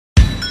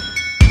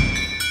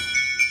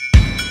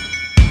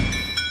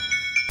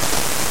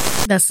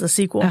That's the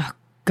sequel. Oh,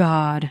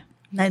 God.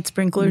 Night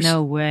Sprinklers.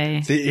 No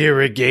way. The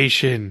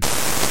irrigation.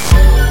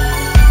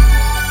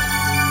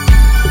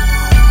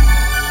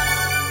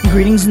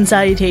 Greetings and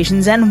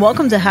salutations, and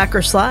welcome to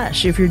Hacker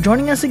Slash. If you're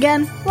joining us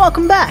again,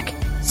 welcome back.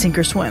 Sink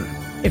or swim.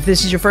 If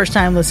this is your first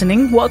time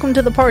listening, welcome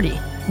to the party.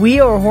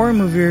 We are a horror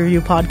movie review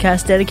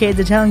podcast dedicated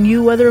to telling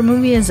you whether a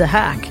movie is a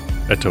hack,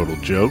 A total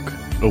joke,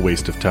 a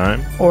waste of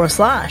time, or a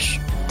slash.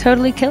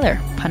 Totally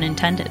killer, pun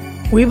intended.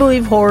 We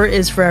believe horror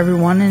is for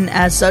everyone, and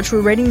as such,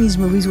 we're rating these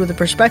movies with a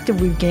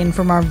perspective we've gained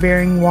from our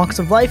varying walks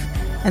of life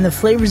and the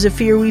flavors of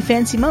fear we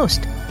fancy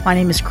most. My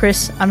name is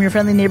Chris. I'm your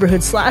friendly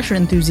neighborhood slasher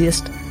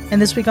enthusiast, and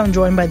this week I'm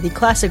joined by the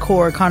classic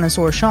horror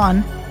connoisseur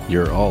Sean.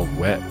 You're all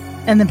wet.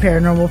 And the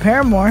paranormal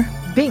paramour,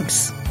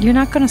 Binks. You're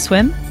not gonna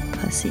swim?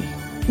 Pussy.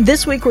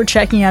 This week we're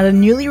checking out a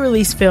newly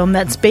released film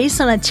that's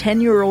based on a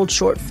 10-year-old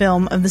short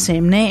film of the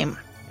same name.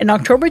 In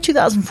October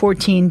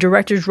 2014,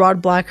 directors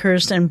Rod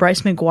Blackhurst and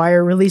Bryce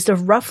McGuire released a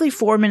roughly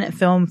 4-minute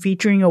film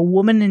featuring a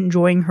woman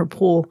enjoying her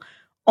pool,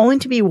 only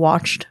to be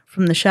watched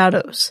from the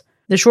shadows.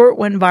 The short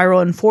went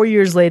viral, and 4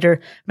 years later,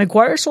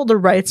 McGuire sold the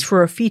rights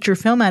for a feature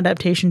film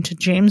adaptation to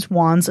James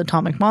Wan's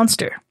Atomic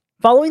Monster.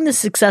 Following the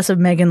success of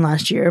Megan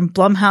last year,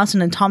 Blumhouse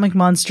and Atomic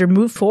Monster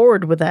moved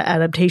forward with that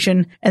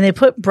adaptation, and they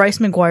put Bryce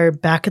McGuire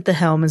back at the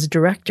helm as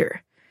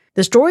director.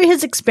 The story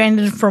has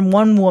expanded from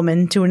one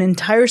woman to an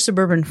entire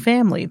suburban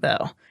family,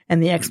 though,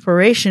 and the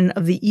exploration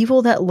of the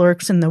evil that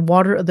lurks in the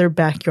water of their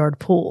backyard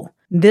pool.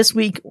 This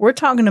week, we're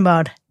talking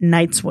about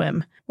Night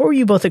Swim. What were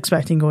you both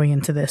expecting going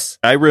into this?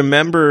 I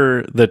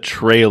remember the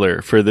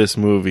trailer for this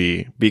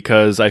movie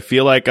because I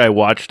feel like I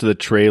watched the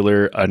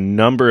trailer a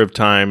number of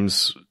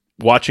times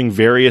watching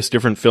various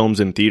different films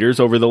in theaters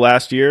over the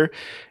last year,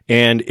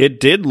 and it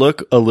did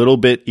look a little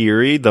bit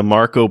eerie. The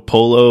Marco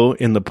Polo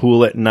in the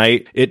pool at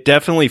night, it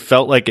definitely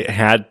felt like it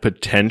had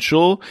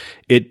potential.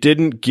 It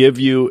didn't give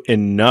you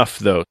enough,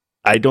 though.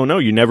 I don't know.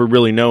 You never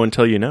really know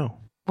until you know.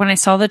 When I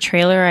saw the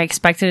trailer, I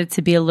expected it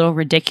to be a little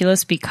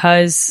ridiculous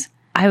because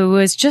I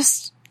was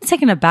just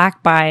taken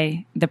aback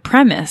by the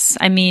premise.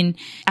 I mean,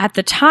 at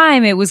the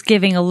time, it was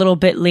giving a little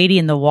bit Lady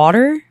in the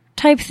Water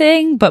type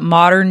thing, but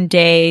modern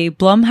day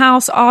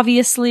Blumhouse,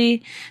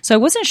 obviously. So I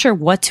wasn't sure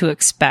what to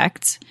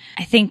expect.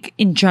 I think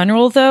in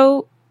general,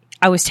 though,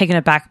 I was taken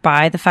aback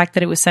by the fact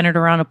that it was centered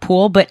around a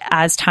pool. But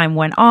as time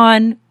went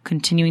on,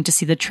 continuing to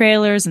see the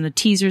trailers and the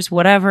teasers,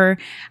 whatever,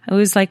 I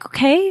was like,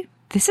 okay,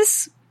 this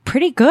is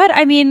pretty good.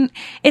 I mean,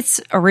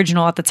 it's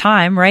original at the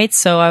time, right?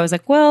 So I was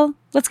like, well,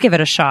 let's give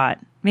it a shot.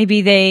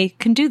 Maybe they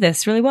can do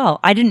this really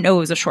well. I didn't know it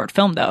was a short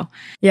film, though.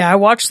 Yeah, I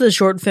watched the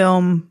short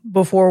film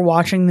before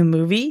watching the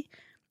movie,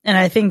 and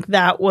I think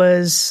that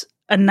was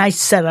a nice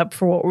setup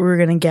for what we were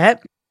going to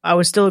get. I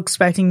was still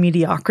expecting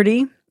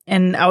mediocrity,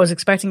 and I was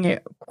expecting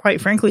it, quite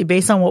frankly,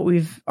 based on what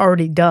we've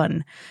already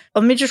done.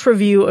 Let me just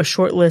review a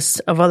short list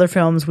of other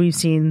films we've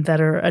seen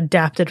that are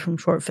adapted from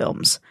short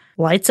films.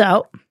 Lights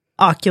Out,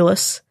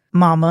 Oculus,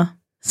 Mama,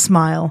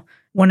 Smile,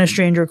 When a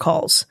Stranger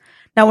Calls.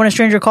 Now, When a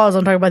Stranger Calls,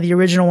 I'm talking about the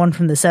original one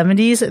from the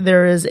 70s.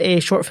 There is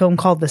a short film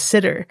called The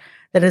Sitter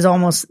that is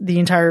almost the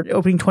entire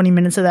opening 20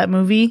 minutes of that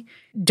movie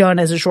done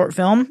as a short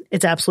film.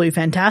 It's absolutely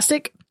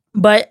fantastic.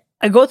 But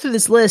I go through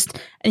this list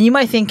and you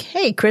might think,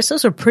 hey, Chris,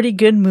 those are pretty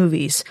good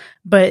movies.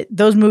 But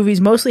those movies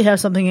mostly have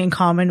something in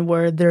common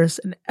where there's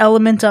an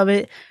element of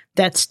it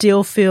that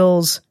still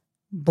feels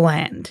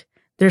bland.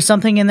 There's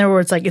something in there where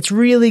it's like, it's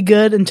really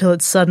good until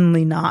it's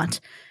suddenly not.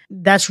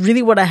 That's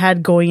really what I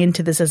had going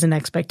into this as an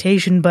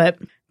expectation. But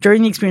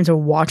during the experience of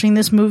watching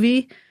this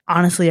movie,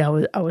 honestly, I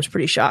was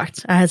pretty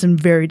shocked. I had some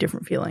very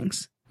different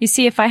feelings. You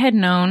see, if I had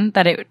known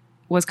that it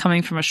was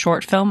coming from a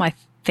short film, I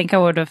think I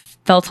would have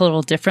felt a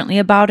little differently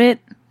about it,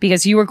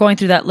 because you were going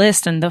through that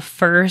list and the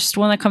first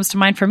one that comes to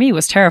mind for me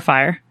was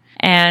Terrifier.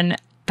 And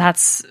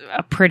that's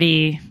a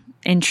pretty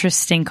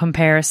interesting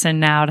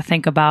comparison now to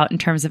think about in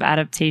terms of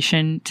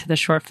adaptation to the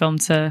short film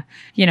to,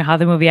 you know, how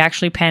the movie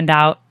actually panned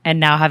out, and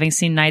now having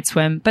seen Night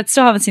Swim, but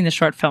still haven't seen the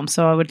short film.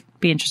 So I would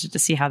be interested to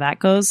see how that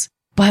goes.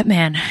 But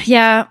man,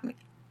 yeah,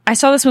 I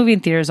saw this movie in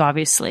theaters,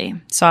 obviously.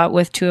 Saw it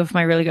with two of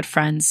my really good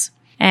friends.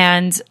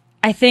 And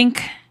I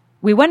think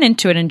we went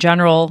into it in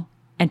general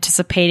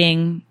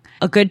anticipating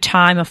a good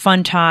time, a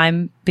fun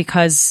time,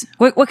 because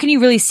what can you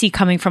really see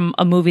coming from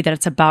a movie that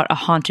it's about a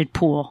haunted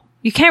pool?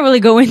 You can't really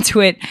go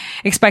into it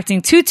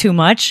expecting too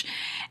much.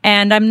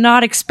 And I'm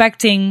not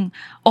expecting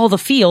all the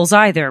feels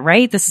either,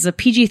 right? This is a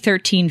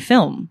PG-13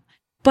 film.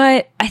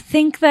 But I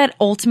think that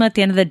ultimately at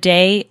the end of the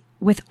day,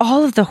 with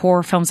all of the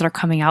horror films that are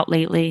coming out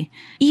lately,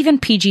 even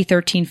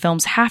PG-13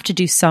 films have to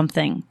do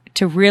something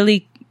to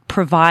really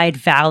provide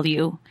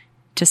value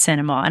to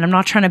cinema. And I'm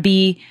not trying to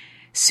be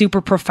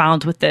super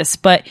profound with this,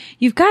 but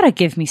you've got to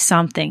give me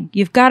something.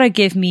 You've got to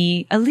give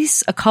me at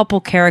least a couple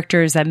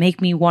characters that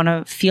make me want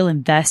to feel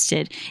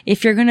invested.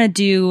 If you're going to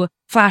do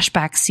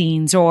flashback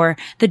scenes or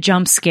the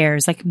jump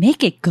scares, like,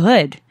 make it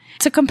good.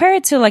 To compare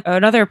it to like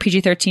another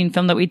PG-13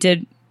 film that we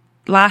did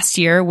last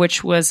year,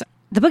 which was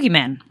The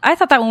Boogeyman. I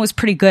thought that one was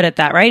pretty good at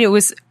that, right? It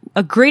was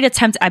a great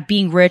attempt at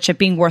being rich, at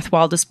being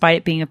worthwhile, despite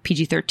it being a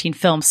PG-13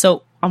 film.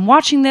 So I'm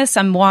watching this.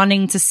 I'm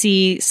wanting to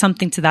see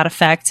something to that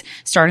effect,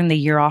 starting the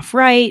year off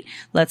right.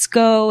 Let's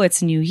go.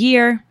 It's a new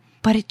year.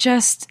 But it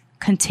just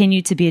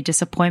continued to be a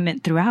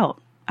disappointment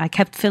throughout. I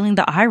kept feeling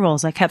the eye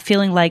rolls. I kept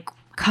feeling like,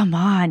 come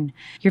on,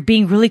 you're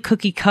being really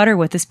cookie cutter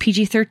with this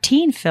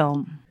PG-13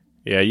 film.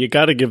 Yeah, you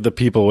got to give the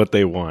people what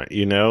they want,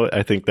 you know?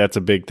 I think that's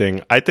a big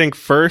thing. I think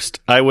first,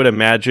 I would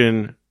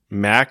imagine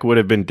Mac would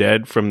have been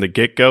dead from the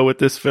get-go with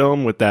this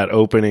film, with that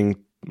opening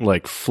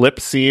like flip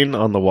scene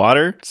on the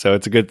water. So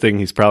it's a good thing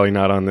he's probably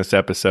not on this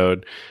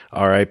episode.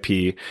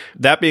 RIP.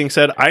 That being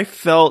said, I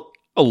felt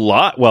a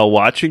lot while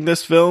watching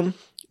this film.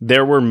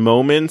 There were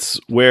moments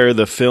where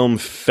the film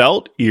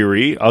felt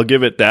eerie, I'll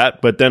give it that,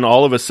 but then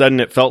all of a sudden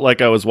it felt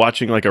like I was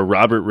watching like a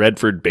Robert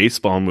Redford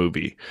baseball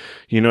movie.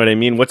 You know what I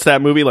mean? What's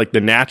that movie? Like The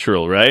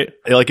Natural, right?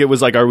 Like it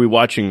was like, are we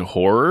watching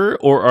horror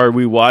or are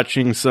we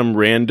watching some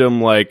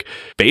random like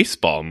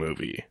baseball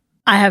movie?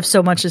 I have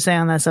so much to say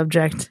on that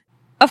subject.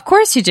 Of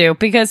course you do,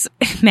 because,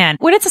 man,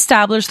 when it's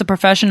established the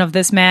profession of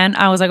this man,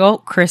 I was like, oh,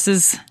 Chris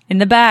is in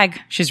the bag.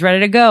 She's ready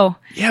to go.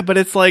 Yeah, but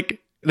it's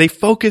like they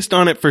focused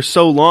on it for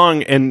so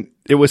long and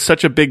it was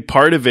such a big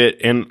part of it.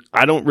 And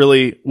I don't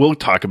really, we'll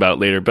talk about it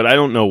later, but I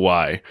don't know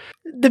why.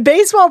 The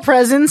baseball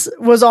presence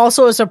was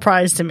also a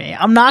surprise to me.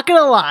 I'm not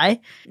going to lie.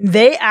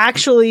 They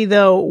actually,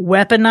 though,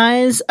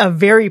 weaponize a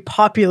very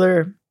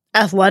popular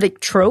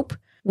athletic trope,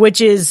 which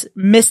is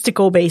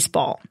mystical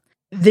baseball.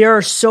 There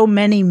are so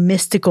many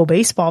mystical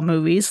baseball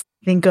movies.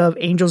 Think of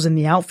Angels in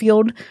the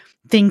Outfield.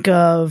 Think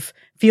of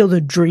Field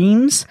of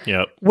Dreams,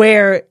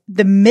 where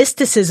the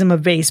mysticism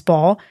of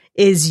baseball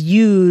is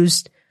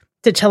used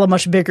to tell a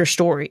much bigger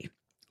story.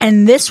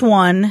 And this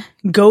one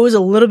goes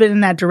a little bit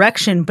in that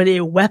direction, but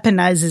it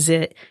weaponizes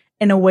it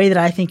in a way that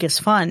I think is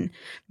fun.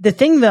 The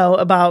thing, though,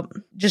 about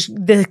just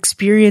the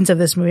experience of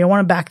this movie, I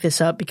want to back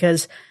this up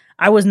because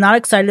I was not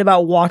excited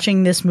about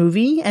watching this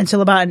movie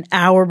until about an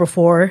hour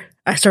before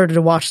I started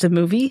to watch the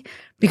movie,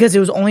 because it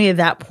was only at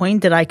that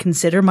point that I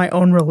consider my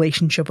own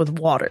relationship with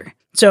water.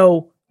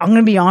 So I'm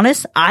going to be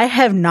honest, I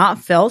have not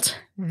felt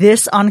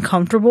this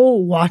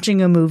uncomfortable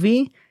watching a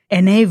movie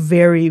in a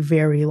very,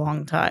 very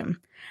long time.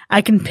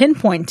 I can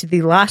pinpoint to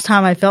the last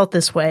time I felt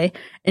this way,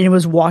 and it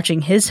was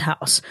watching His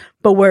House.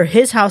 But where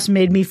His House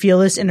made me feel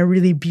this in a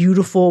really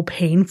beautiful,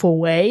 painful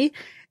way,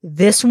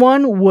 this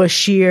one was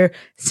sheer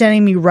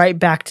sending me right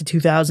back to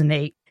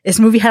 2008. This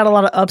movie had a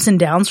lot of ups and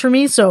downs for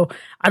me, so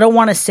I don't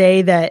want to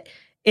say that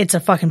it's a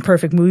fucking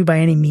perfect movie by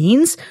any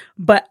means,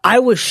 but I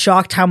was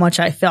shocked how much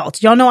I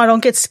felt. Y'all know I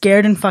don't get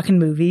scared in fucking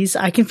movies.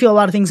 I can feel a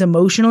lot of things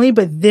emotionally,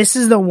 but this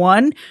is the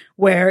one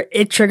where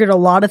it triggered a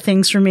lot of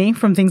things for me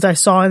from things I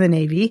saw in the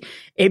Navy.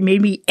 It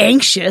made me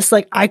anxious.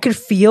 Like I could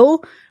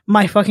feel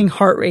my fucking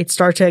heart rate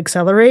start to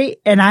accelerate,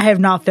 and I have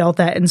not felt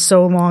that in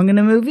so long in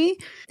a movie.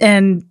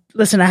 And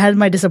listen, I had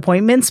my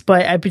disappointments,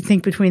 but I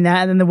think between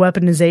that and then the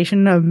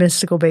weaponization of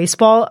mystical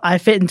baseball, I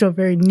fit into a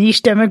very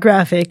niche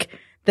demographic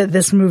that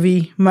this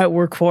movie might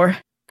work for.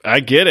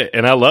 I get it.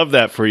 And I love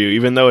that for you,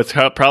 even though it's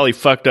probably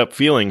fucked up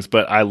feelings,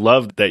 but I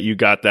love that you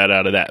got that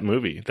out of that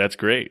movie. That's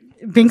great.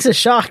 Binks is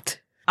shocked.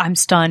 I'm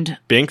stunned.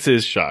 Binks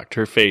is shocked.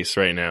 Her face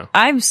right now.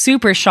 I'm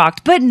super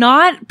shocked, but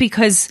not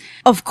because,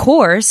 of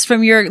course,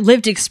 from your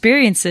lived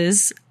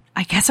experiences,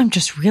 I guess I'm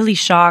just really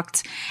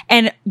shocked.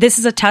 And this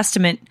is a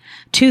testament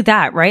to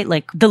that, right?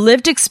 Like the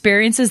lived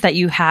experiences that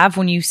you have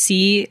when you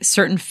see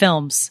certain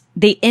films,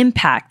 they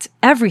impact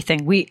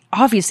everything.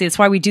 Obviously, that's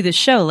why we do this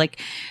show. Like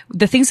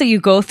the things that you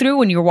go through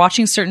when you're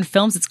watching certain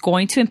films, it's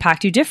going to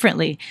impact you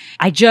differently.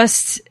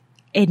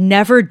 It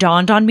never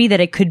dawned on me that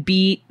it could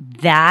be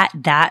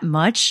that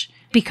much,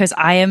 because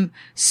I am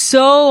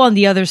so on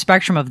the other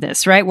spectrum of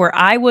this, right? Where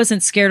I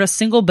wasn't scared a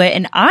single bit,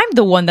 and I'm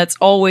the one that's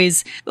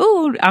always,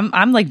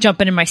 I'm like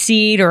jumping in my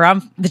seat, or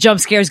the jump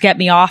scares get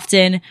me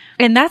often.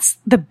 And that's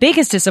the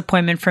biggest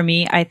disappointment for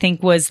me, I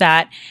think, was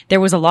that there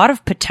was a lot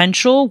of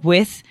potential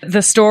with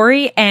the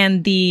story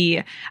and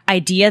the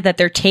idea that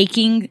they're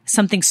taking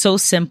something so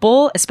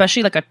simple,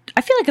 especially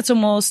I feel like it's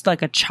almost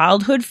like a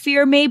childhood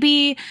fear,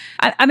 maybe.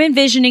 I'm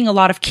envisioning a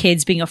lot of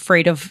kids being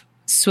afraid of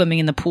swimming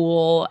in the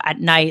pool at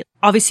night.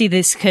 Obviously,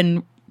 this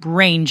can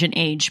range in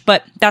age,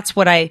 but that's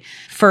what I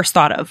first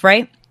thought of,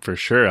 right? For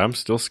sure. I'm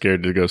still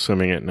scared to go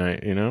swimming at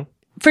night, you know?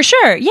 For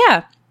sure,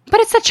 yeah. But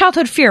it's that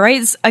childhood fear,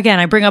 right? Again,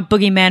 I bring up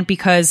Boogeyman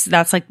because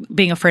that's like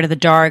being afraid of the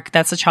dark.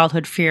 That's a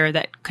childhood fear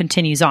that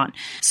continues on.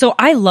 So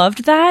I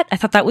loved that. I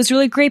thought that was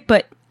really great.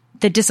 But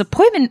the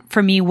disappointment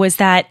for me was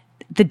that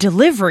the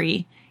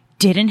delivery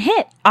didn't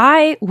hit.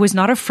 I was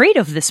not afraid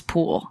of this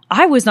pool.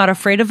 I was not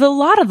afraid of a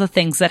lot of the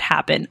things that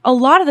happened. A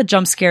lot of the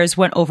jump scares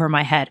went over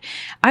my head.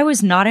 I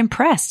was not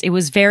impressed. It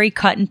was very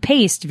cut and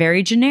paste,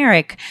 very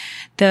generic.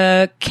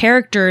 The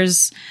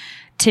characters,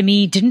 to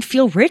me, didn't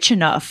feel rich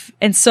enough.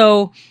 And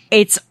so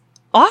it's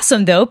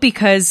awesome, though,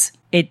 because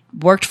it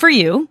worked for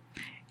you.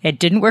 It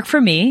didn't work for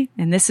me.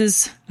 And this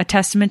is a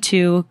testament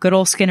to good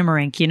old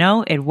Skinamarink, you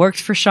know? It worked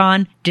for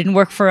Sean, didn't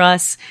work for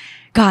us.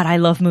 God, I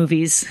love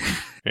movies.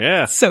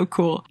 Yeah. So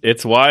cool.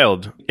 It's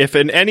wild. If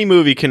any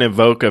movie can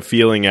evoke a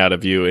feeling out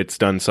of you, it's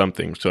done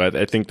something. So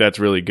I think that's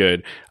really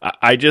good.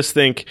 I just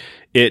think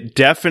it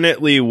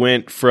definitely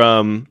went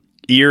from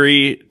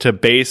eerie to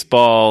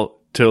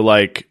baseball to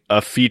like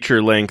a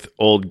feature-length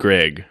Old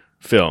Greg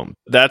film.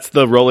 That's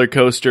the roller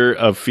coaster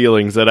of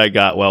feelings that I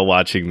got while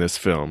watching this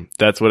film.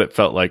 That's what it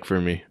felt like for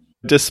me.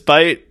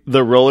 Despite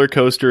the roller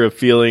coaster of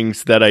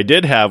feelings that I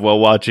did have while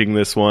watching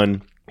this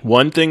one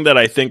thing that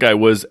I think I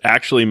was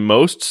actually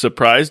most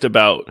surprised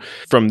about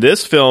from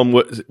this film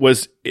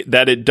was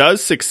that it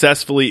does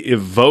successfully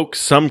evoke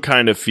some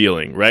kind of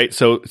feeling, right?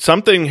 So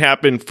something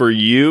happened for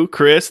you,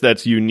 Chris,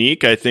 that's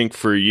unique, I think,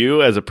 for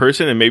you as a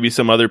person and maybe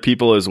some other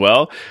people as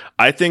well.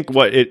 I think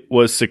what it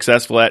was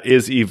successful at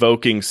is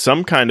evoking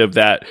some kind of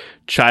that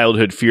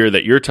childhood fear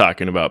that you're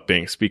talking about,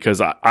 Binks,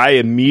 because I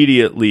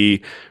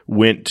immediately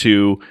went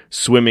to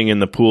swimming in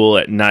the pool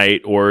at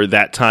night, or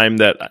that time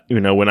that, you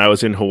know, when I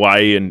was in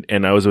Hawaii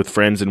and I was with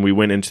friends and we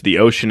went into the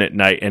ocean at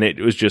night and it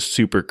was just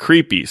super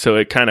creepy. So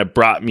it kind of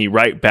brought me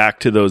right back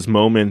to those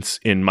moments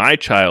in my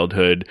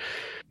childhood,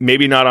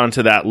 maybe not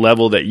onto that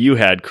level that you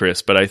had,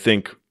 Chris, but I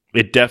think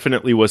it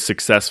definitely was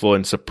successful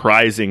and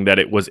surprising that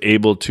it was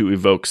able to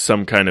evoke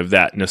some kind of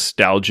that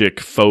nostalgic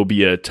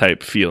phobia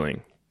type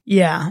feeling.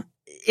 Yeah.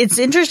 It's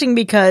interesting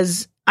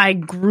because I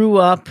grew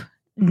up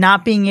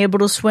not being able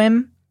to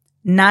swim,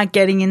 not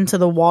getting into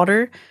the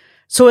water.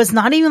 So it's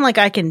not even like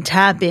I can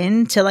tap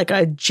into like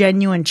a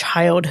genuine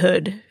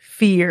childhood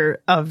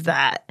fear of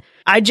that.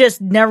 I just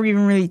never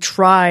even really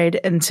tried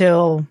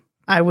until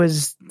I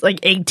was like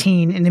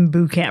 18 and in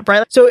boot camp,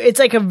 right? So it's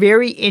like a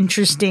very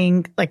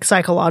interesting like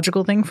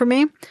psychological thing for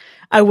me.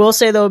 I will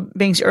say though,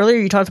 Binks, earlier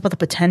you talked about the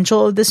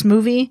potential of this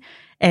movie,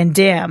 and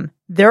damn,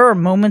 there are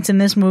moments in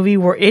this movie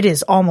where it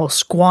is almost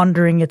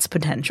squandering its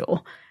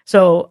potential.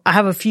 So I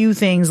have a few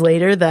things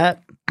later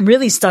that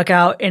really stuck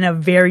out in a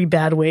very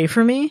bad way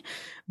for me.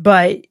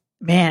 But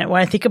man,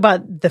 when I think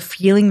about the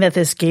feeling that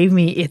this gave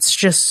me, it's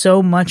just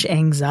so much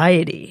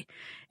anxiety.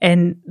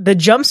 And the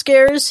jump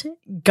scares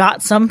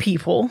got some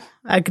people.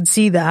 I could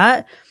see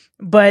that.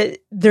 But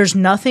there's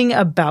nothing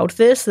about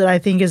this that I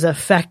think is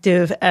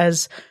effective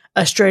as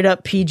a straight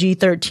up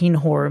PG-13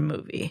 horror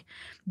movie.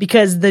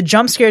 Because the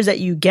jump scares that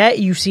you get,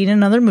 you've seen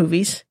in other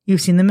movies.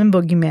 You've seen them in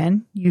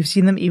Boogeyman. You've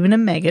seen them even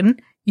in Megan.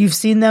 You've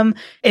seen them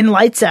in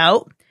Lights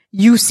Out.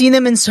 You've seen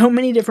them in so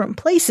many different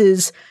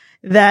places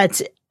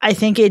that I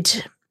think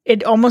it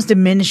almost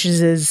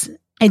diminishes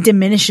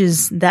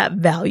that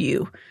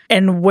value.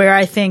 And where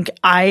I think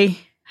I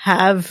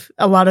have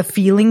a lot of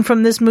feeling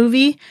from this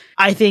movie,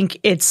 I think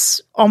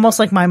it's almost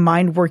like my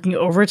mind working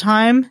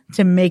overtime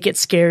to make it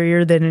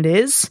scarier than it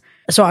is.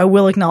 So I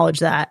will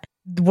acknowledge that.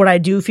 What I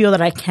do feel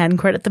that I can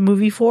credit the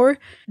movie for,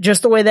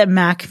 just the way that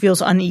Mac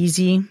feels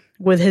uneasy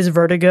with his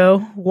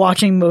vertigo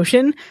watching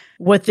motion,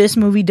 what this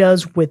movie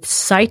does with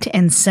sight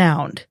and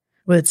sound,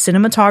 with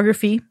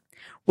cinematography,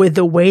 with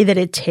the way that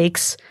it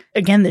takes,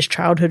 again, this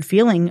childhood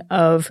feeling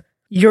of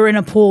you're in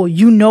a pool,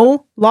 you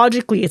know,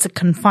 logically it's a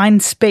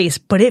confined space,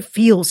 but it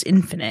feels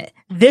infinite.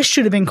 This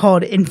should have been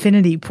called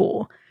Infinity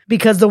Pool.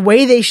 Because the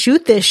way they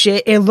shoot this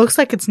shit, it looks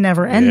like it's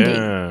never ending.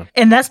 Yeah.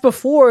 And that's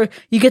before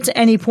you get to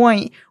any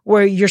point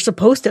where you're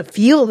supposed to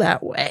feel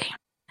that way.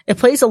 It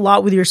plays a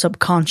lot with your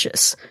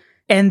subconscious.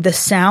 And the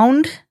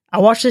sound, I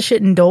watched this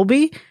shit in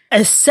Dolby.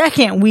 A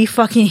second we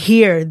fucking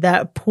hear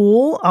that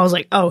pool, I was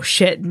like, oh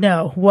shit,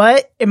 no.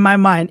 What? In my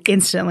mind,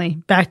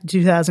 instantly, back to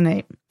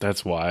 2008.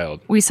 That's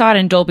wild. We saw it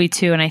in Dolby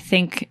too, and I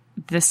think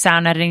the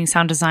sound editing,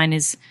 sound design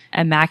is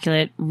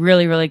immaculate.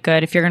 Really, really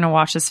good. If you're going to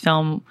watch this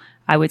film,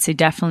 I would say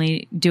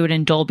definitely do it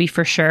in Dolby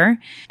for sure.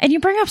 And you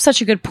bring up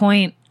such a good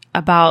point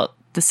about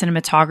the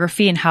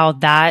cinematography and how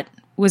that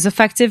was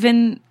effective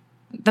in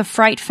the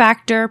fright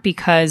factor,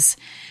 because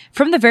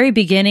from the very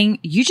beginning,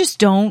 you just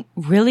don't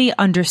really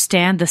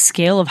understand the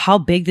scale of how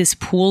big this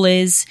pool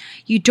is.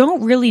 You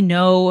don't really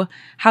know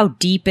how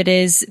deep it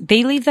is.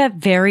 They leave that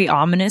very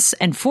ominous,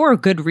 and for a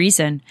good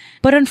reason.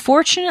 But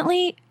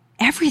unfortunately,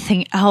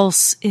 everything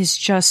else is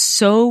just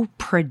so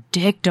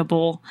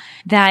predictable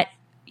that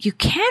you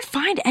can't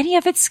find any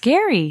of it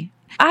scary.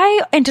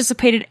 I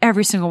anticipated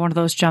every single one of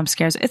those jump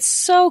scares. It's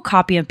so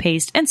copy and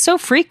paste and so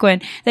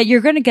frequent that you're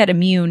going to get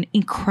immune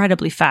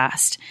incredibly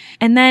fast.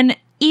 And then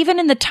even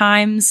in the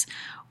times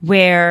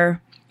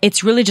where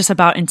it's really just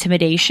about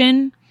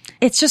intimidation,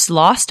 it's just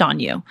lost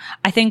on you.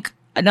 I think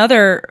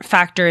another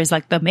factor is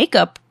like the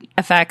makeup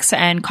effects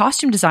and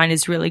costume design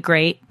is really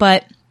great,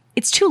 but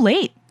it's too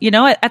late. You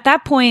know, at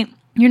that point,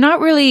 you're not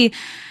really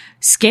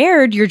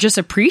scared, you're just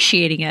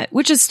appreciating it,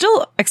 which is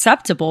still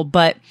acceptable.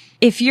 But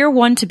if you're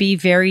one to be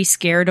very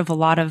scared of a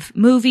lot of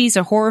movies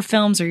or horror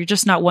films, or you're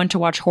just not one to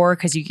watch horror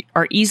because you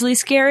are easily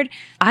scared,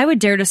 I would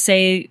dare to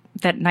say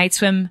that Night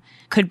Swim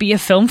could be a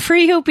film for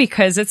you,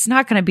 because it's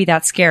not going to be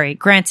that scary.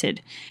 Granted,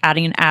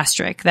 adding an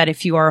asterisk that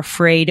if you are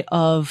afraid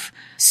of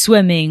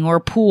swimming or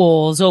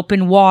pools,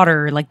 open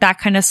water, like that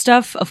kind of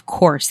stuff, of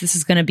course, this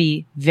is going to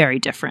be very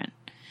different.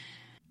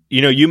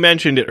 You know, you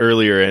mentioned it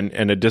earlier,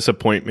 and a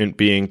disappointment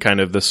being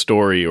kind of the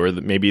story, or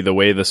maybe the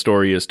way the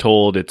story is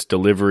told, its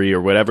delivery or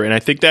whatever. And I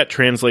think that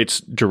translates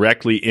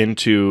directly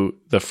into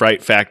the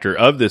fright factor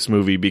of this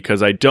movie,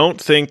 because I don't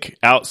think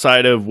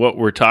outside of what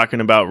we're talking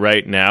about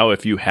right now,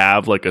 if you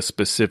have like a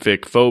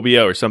specific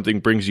phobia or something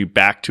brings you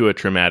back to a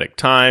traumatic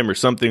time or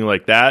something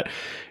like that,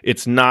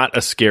 it's not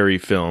a scary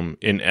film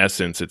in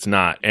essence. It's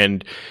not.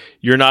 And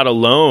you're not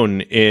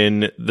alone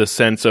in the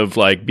sense of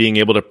like being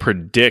able to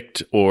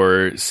predict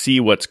or see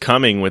what's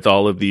coming with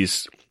all of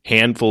these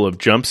handful of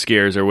jump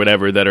scares or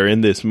whatever that are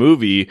in this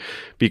movie.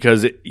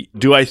 Because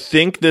do I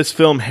think this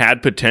film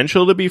had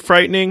potential to be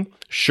frightening?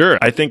 Sure.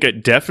 I think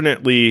it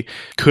definitely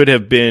could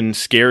have been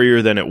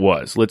scarier than it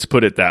was. Let's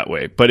put it that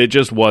way. But it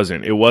just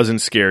wasn't. It wasn't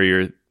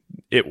scarier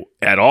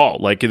at all.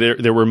 Like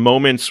there were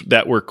moments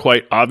that were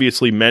quite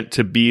obviously meant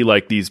to be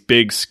like these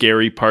big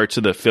scary parts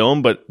of the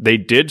film, but they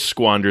did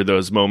squander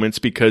those moments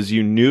because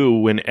you knew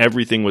when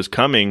everything was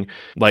coming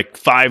like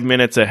 5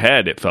 minutes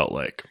ahead, it felt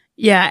like.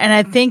 Yeah, and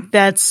I think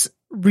that's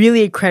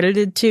really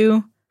accredited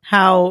to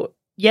how,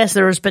 yes,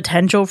 there was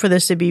potential for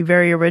this to be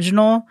very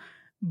original,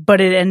 but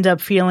it ended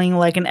up feeling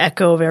like an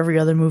echo of every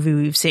other movie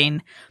we've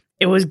seen.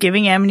 It was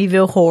giving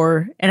Amityville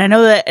horror. And I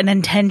know that an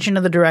intention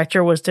of the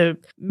director was to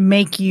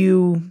make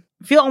you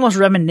feel almost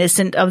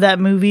reminiscent of that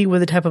movie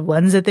with the type of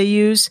lens that they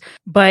use.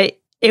 But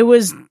it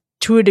was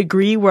to a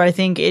degree where I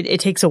think it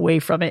takes away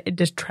from it. It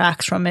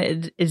detracts from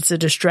it. It's a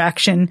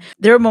distraction.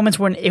 There were moments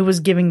when it was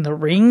giving The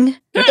Ring.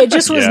 It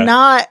just was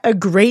not a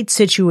great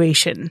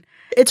situation.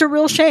 It's a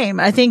real shame.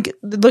 I think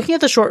looking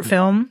at the short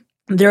film,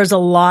 there's a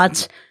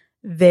lot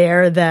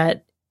there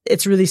that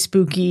it's really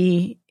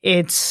spooky.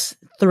 It's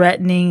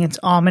threatening, it's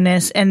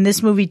ominous, and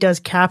this movie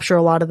does capture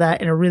a lot of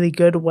that in a really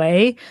good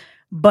way.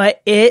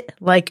 But it,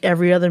 like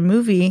every other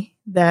movie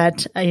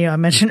that I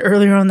mentioned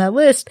earlier on that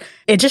list,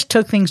 it just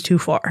took things too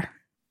far.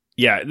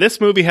 Yeah,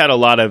 this movie had a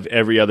lot of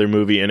every other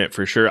movie in it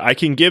for sure. I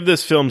can give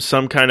this film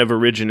some kind of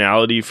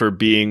originality for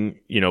being,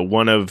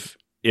 one of,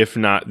 if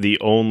not the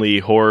only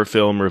horror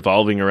film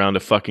revolving around a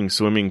fucking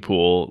swimming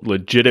pool,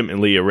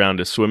 legitimately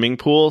around a swimming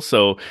pool.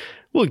 So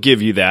we'll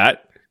give you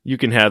that. You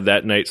can have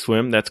that night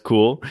swim. That's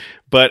cool.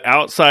 But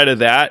outside of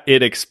that,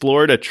 it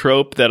explored a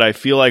trope that I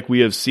feel like we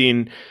have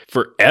seen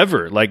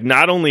forever, like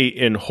not only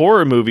in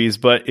horror movies,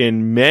 but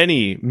in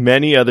many,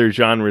 many other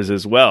genres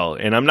as well.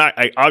 And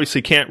I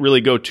obviously can't really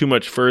go too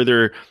much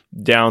further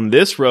down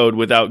this road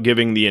without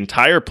giving the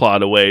entire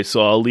plot away.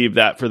 So I'll leave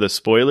that for the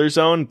spoiler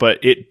zone.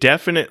 But it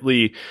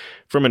definitely,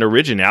 from an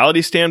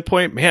originality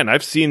standpoint, man,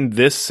 I've seen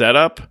this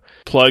setup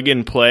plug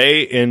and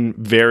play in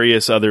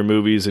various other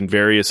movies and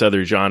various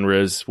other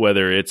genres,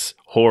 whether it's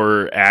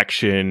horror,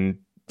 action,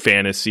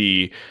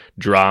 fantasy,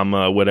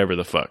 drama, whatever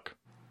the fuck.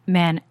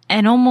 Man,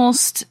 and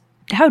almost,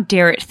 how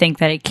dare it think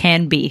that it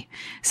can be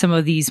some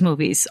of these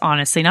movies,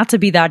 honestly. Not to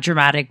be that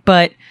dramatic,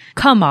 but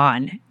come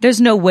on.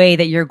 There's no way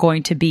that you're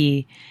going to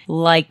be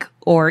like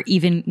or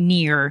even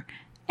near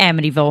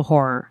Amityville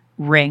Horror,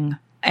 Ring,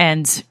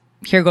 and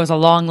here goes a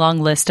long, long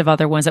list of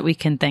other ones that we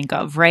can think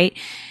of, right?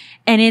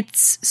 And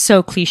it's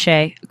so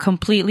cliche.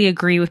 Completely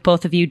agree with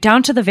both of you,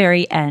 down to the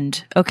very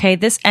end. Okay,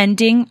 this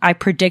ending I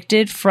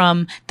predicted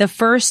from the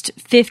first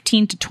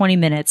 15 to 20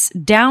 minutes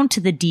down to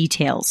the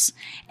details.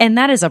 And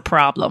that is a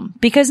problem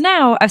because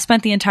now I've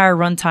spent the entire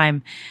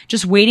runtime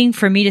just waiting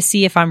for me to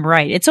see if I'm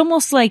right. It's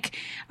almost like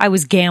I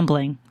was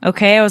gambling.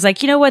 Okay, I was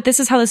like, you know what? This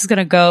is how this is going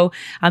to go.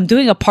 I'm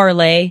doing a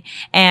parlay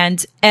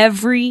and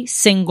every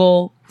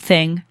single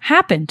thing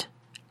happened.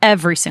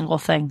 Every single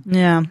thing.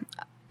 Yeah.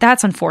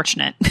 That's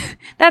unfortunate.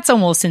 That's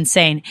almost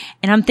insane.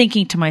 And I'm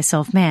thinking to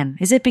myself, man,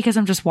 is it because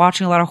I'm just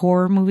watching a lot of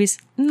horror movies?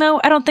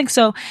 No, I don't think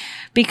so.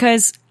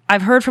 Because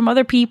I've heard from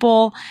other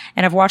people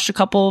and I've watched a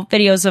couple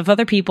videos of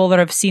other people that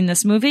have seen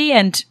this movie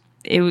and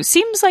it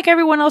seems like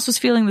everyone else was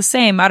feeling the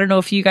same. I don't know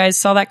if you guys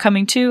saw that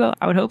coming too.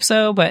 I would hope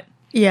so, but.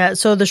 Yeah,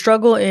 so the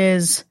struggle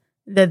is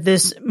that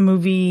this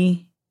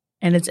movie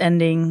and its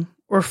ending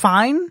were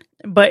fine.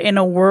 But in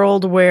a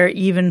world where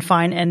even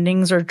fine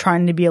endings are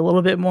trying to be a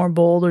little bit more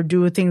bold or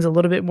do things a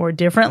little bit more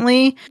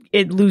differently,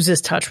 it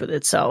loses touch with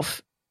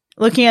itself.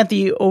 Looking at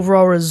the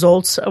overall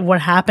results of what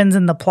happens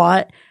in the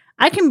plot,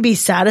 I can be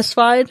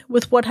satisfied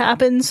with what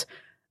happens,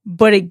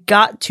 but it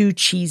got too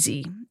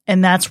cheesy.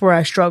 And that's where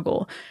I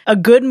struggle. A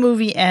good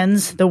movie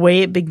ends the way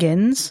it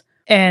begins.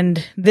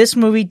 And this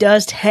movie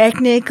does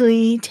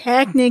technically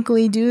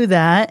do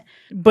that.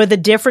 But the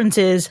difference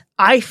is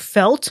I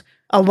felt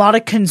a lot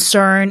of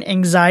concern,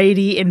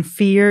 anxiety, and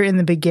fear in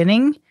the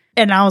beginning.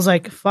 And I was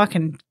like,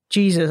 fucking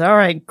Jesus. All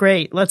right,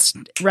 great. Let's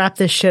wrap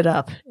this shit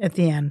up at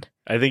the end.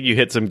 I think you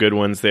hit some good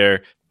ones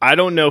there. I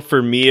don't know for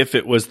me if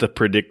it was the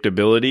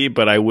predictability,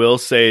 but I will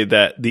say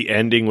that the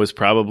ending was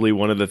probably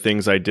one of the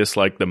things I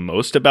disliked the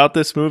most about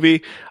this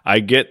movie. I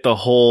get the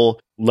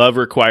whole love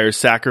requires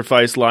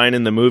sacrifice line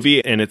in the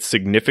movie and its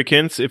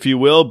significance, if you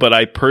will, but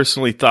I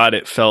personally thought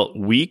it felt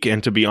weak.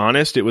 And to be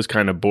honest, it was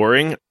kind of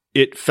boring.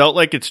 It felt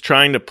like it's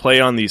trying to play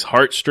on these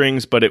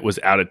heartstrings, but it was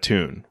out of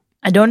tune.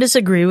 I don't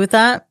disagree with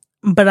that,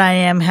 but I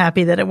am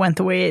happy that it went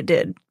the way it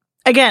did.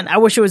 Again, I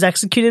wish it was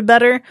executed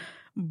better,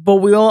 but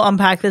we'll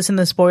unpack this in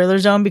the spoiler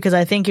zone because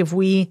I think if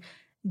we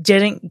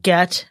didn't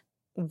get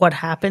what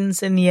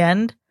happens in the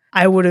end,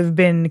 I would have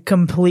been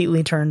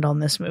completely turned on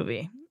this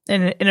movie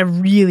in a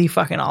really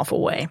fucking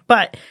awful way.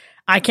 But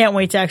I can't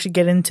wait to actually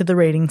get into the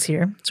ratings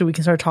here so we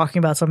can start talking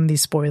about some of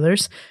these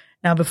spoilers.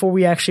 Now, before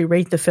we actually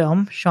rate the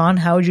film, Sean,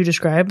 how would you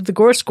describe the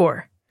gore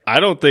score? I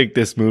don't think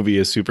this movie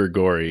is super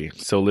gory,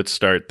 so let's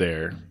start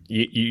there.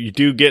 You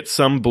do get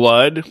some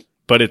blood,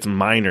 but it's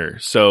minor.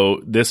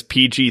 So this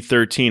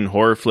PG-13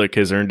 horror flick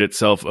has earned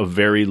itself a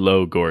very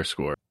low gore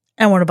score.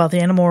 And what about the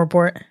animal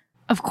report?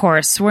 Of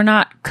course, we're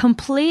not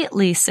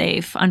completely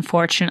safe,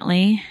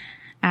 unfortunately,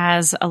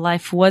 as a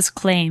life was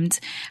claimed.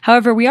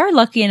 However, we are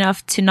lucky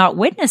enough to not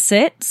witness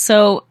it,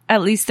 so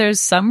at least there's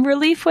some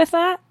relief with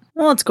that.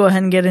 Well, let's go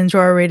ahead and get into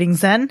our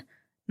ratings then.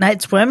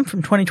 Night Swim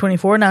from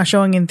 2024, now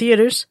showing in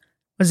theaters.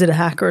 Was it a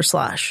hack or a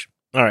slash?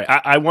 All right.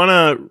 I want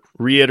to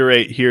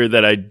reiterate here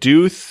that I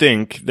do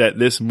think that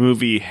this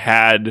movie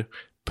had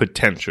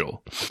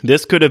potential.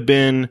 This could have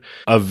been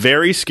a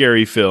very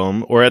scary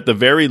film, or at the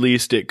very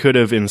least, it could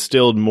have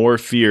instilled more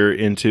fear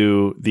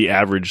into the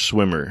average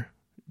swimmer.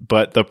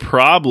 But the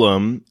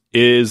problem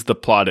is the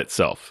plot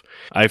itself.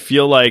 I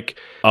feel like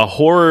a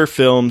horror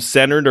film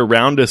centered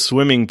around a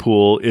swimming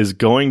pool is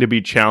going to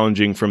be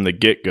challenging from the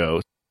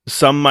get-go.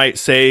 Some might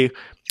say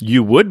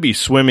you would be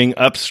swimming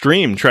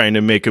upstream trying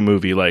to make a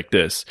movie like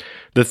this.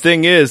 The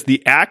thing is,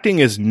 the acting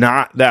is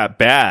not that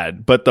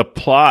bad, but the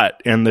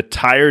plot and the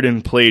tired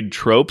and played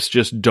tropes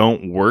just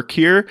don't work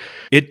here.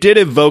 It did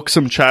evoke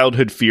some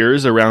childhood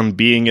fears around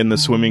being in the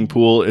swimming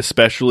pool,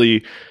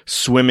 especially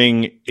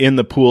swimming in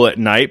the pool at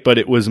night, but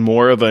it was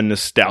more of a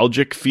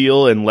nostalgic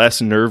feel and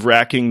less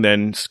nerve-wracking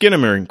than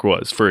Skinamarink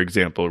was, for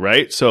example,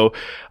 right? So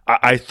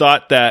I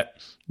thought that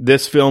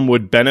this film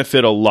would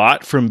benefit a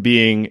lot from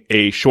being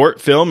a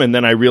short film. And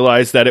then I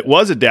realized that it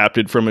was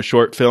adapted from a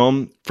short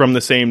film from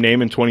the same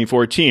name in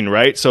 2014,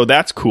 right? So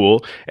that's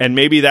cool. And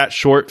maybe that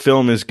short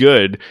film is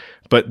good,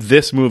 but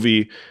this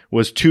movie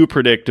was too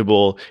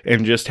predictable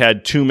and just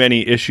had too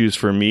many issues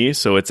for me.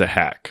 So it's a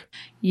hack.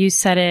 You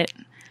said it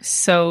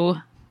so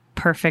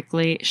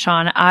perfectly,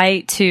 Sean.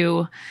 I,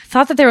 too,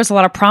 thought that there was a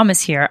lot of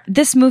promise here.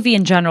 This movie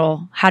in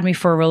general had me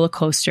for a roller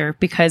coaster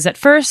because at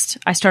first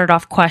I started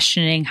off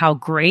questioning how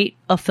great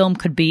a film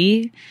could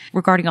be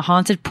regarding a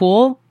haunted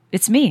pool.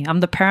 It's me. I'm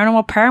the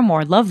paranormal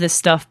paramour. Love this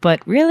stuff,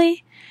 but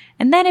really?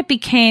 And then it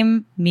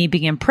became me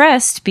being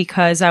impressed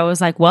because I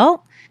was like,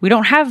 well, we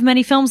don't have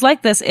many films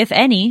like this, if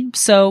any,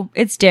 so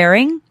it's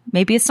daring.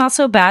 Maybe it's not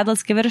so bad.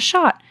 Let's give it a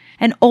shot.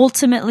 And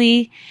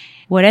ultimately,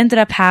 what ended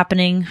up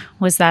happening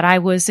was that I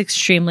was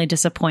extremely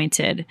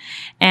disappointed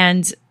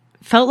and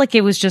felt like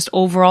it was just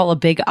overall a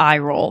big eye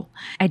roll.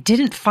 I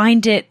didn't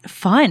find it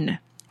fun.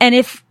 And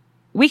if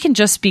we can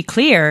just be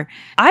clear,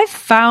 I've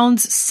found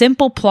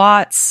simple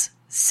plots,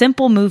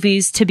 simple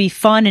movies to be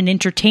fun and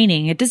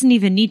entertaining. It doesn't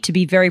even need to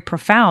be very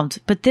profound,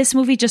 but this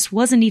movie just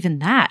wasn't even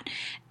that.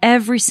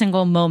 Every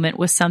single moment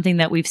was something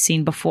that we've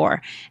seen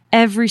before.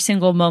 Every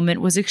single moment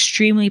was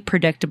extremely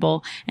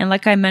predictable. And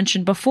like I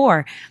mentioned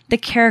before, the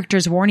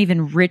characters weren't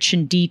even rich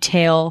in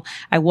detail.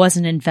 I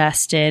wasn't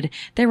invested.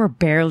 There were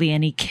barely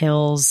any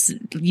kills.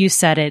 You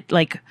said it,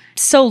 like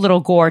so little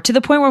gore to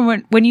the point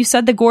where when you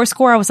said the gore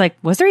score, I was like,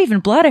 was there even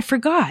blood? I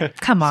forgot.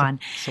 Come on.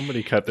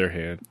 Somebody cut their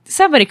hand.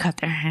 Somebody cut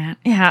their hand.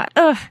 Yeah.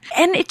 Ugh.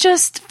 And it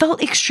just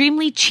felt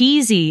extremely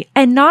cheesy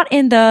and not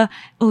in the,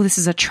 oh, this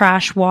is a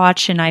trash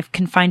watch and I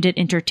can find it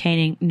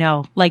entertaining.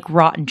 No, like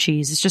rotten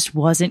cheese. It just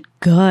wasn't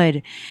good.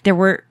 There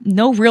were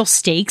no real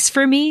stakes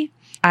for me.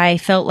 I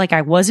felt like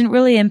I wasn't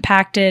really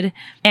impacted.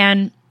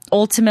 And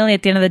ultimately,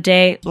 at the end of the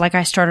day, like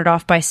I started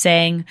off by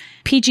saying,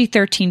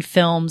 PG-13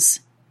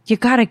 films, you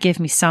gotta give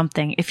me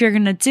something. If you're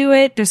gonna do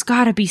it, there's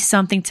gotta be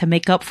something to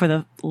make up for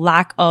the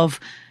lack of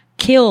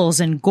kills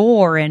and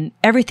gore and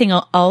everything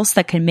else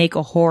that can make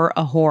a horror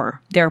a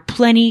horror. There are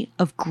plenty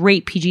of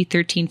great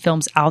PG-13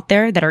 films out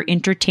there that are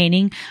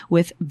entertaining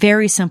with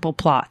very simple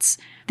plots.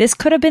 This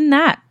could have been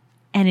that,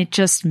 and it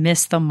just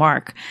missed the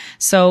mark.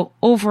 So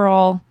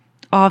overall,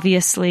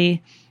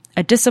 obviously,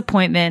 a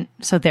disappointment,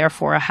 so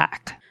therefore a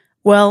hack.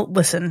 Well,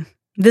 listen,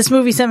 this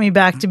movie sent me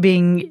back to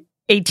being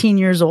 18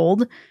 years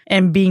old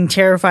and being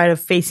terrified of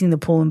facing the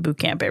pool in boot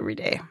camp every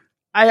day.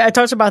 I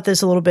talked about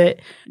this a little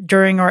bit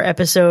during our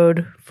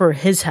episode for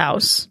His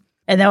House.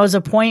 And that was a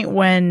point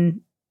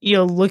when, you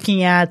know,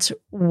 looking at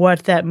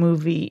what that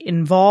movie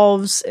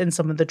involves and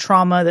some of the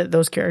trauma that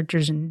those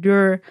characters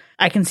endure,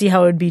 I can see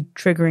how it would be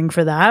triggering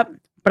for that.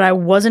 But I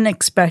wasn't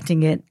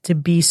expecting it to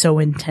be so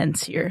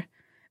intense here.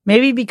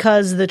 Maybe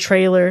because the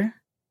trailer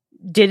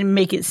didn't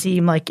make it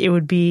seem like it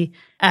would be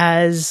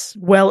as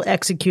well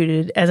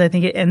executed as I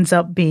think it ends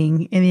up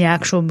being in the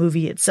actual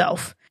movie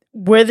itself.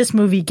 Where this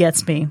movie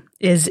gets me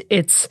is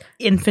its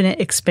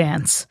infinite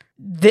expanse.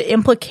 The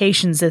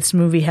implications this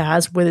movie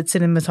has with its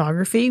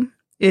cinematography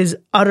is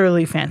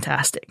utterly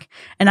fantastic.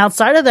 And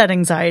outside of that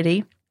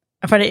anxiety,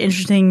 I find it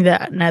interesting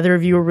that neither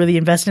of you are really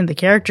invested in the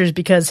characters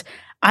because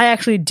I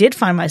actually did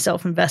find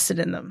myself invested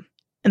in them.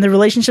 And the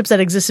relationships that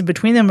existed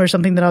between them are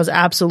something that I was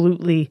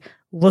absolutely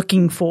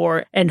looking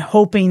for and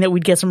hoping that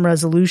we'd get some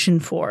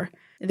resolution for.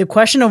 The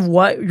question of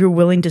what you're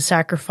willing to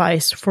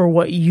sacrifice for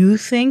what you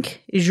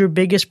think is your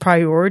biggest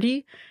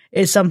priority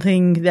is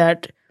something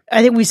that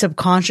I think we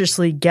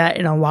subconsciously get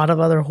in a lot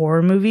of other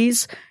horror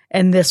movies.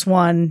 And this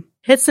one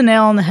hits the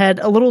nail on the head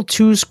a little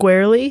too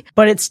squarely,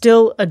 but it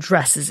still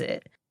addresses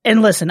it.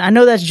 And listen, I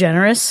know that's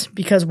generous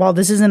because while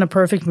this isn't a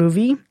perfect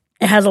movie,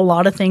 it has a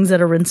lot of things that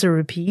are rinse and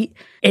repeat.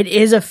 It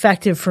is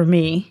effective for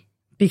me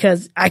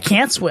because I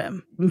can't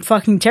swim. I'm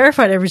fucking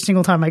terrified every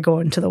single time I go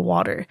into the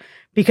water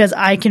because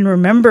I can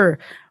remember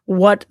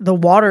what the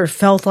water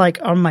felt like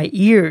on my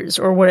ears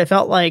or what it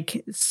felt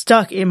like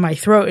stuck in my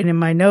throat and in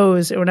my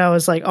nose when I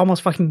was like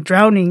almost fucking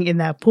drowning in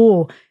that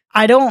pool.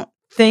 I don't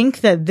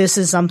think that this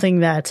is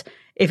something that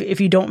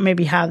if you don't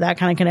maybe have that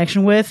kind of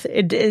connection with,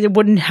 it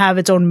wouldn't have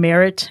its own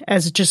merit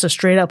as just a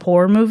straight up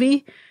horror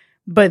movie.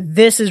 But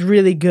this is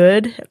really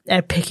good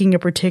at picking a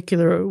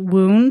particular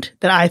wound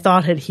that I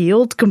thought had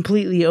healed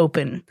completely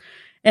open.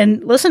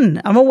 And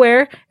listen, I'm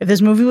aware if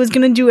this movie was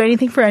going to do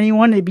anything for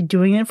anyone, it'd be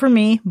doing it for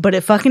me, but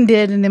it fucking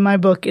did. And in my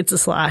book, it's a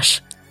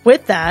slash.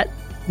 With that,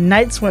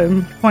 Night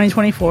Swim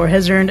 2024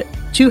 has earned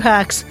 2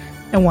 hacks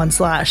and 1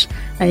 slash.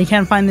 And you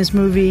can't find this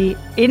movie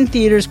in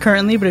theaters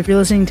currently, but if you're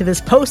listening to this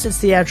post its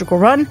theatrical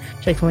run,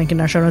 check the link in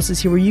our show notes to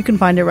see where you can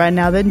find it right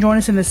now. Then join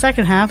us in the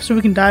second half so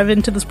we can dive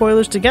into the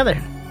spoilers together.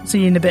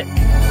 See you in a bit.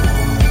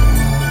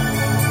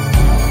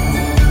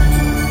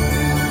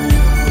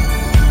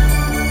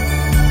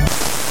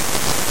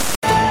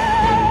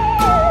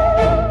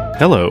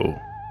 Hello,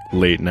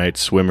 late night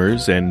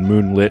swimmers and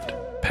moonlit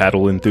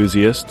paddle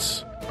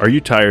enthusiasts. Are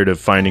you tired of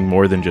finding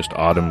more than just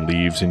autumn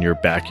leaves in your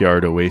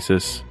backyard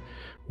oasis?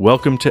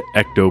 Welcome to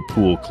Ecto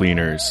Pool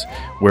Cleaners,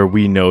 where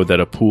we know that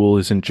a pool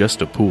isn't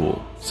just a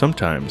pool.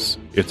 Sometimes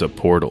it's a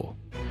portal.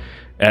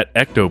 At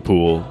Ecto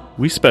Pool,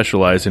 we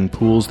specialize in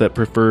pools that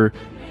prefer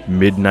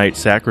midnight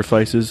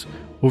sacrifices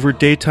over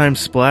daytime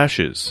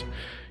splashes.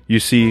 You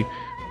see,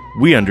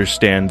 we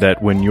understand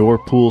that when your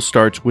pool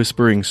starts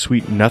whispering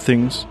sweet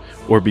nothings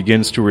or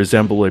begins to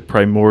resemble a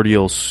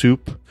primordial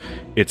soup,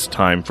 it's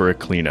time for a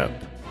cleanup.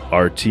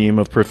 Our team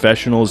of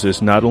professionals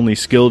is not only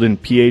skilled in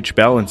pH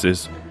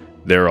balances,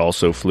 they're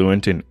also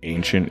fluent in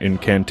ancient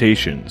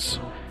incantations.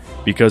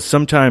 Because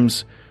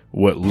sometimes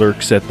what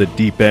lurks at the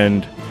deep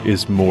end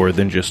is more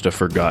than just a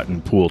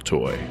forgotten pool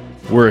toy.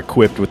 We're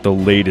equipped with the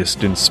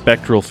latest in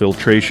spectral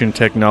filtration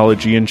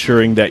technology,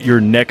 ensuring that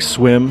your next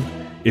swim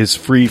is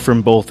free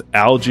from both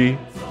algae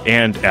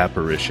and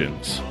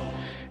apparitions.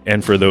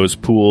 And for those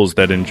pools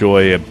that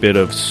enjoy a bit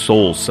of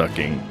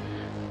soul-sucking,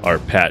 our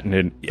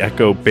patented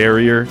Echo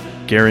Barrier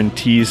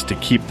guarantees to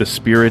keep the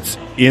spirits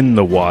in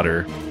the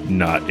water,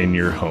 not in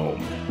your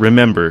home.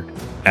 Remember,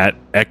 at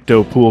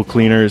Ecto Pool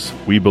Cleaners,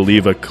 we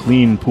believe a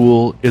clean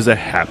pool is a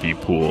happy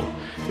pool,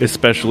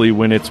 especially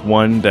when it's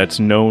one that's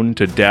known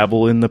to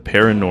dabble in the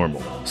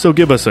paranormal. So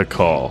give us a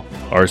call.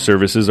 Our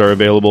services are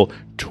available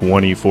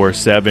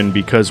 24/7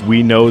 because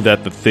we know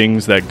that the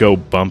things that go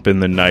bump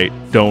in the night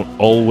don't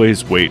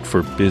always wait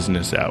for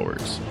business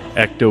hours.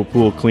 Ecto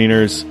Pool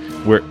Cleaners,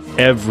 where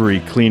every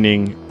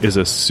cleaning is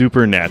a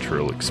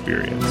supernatural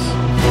experience.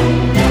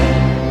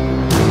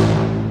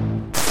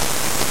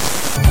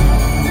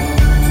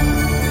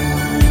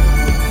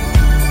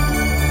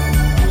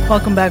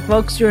 Welcome back,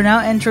 folks. You're now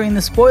entering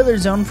the spoiler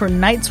zone for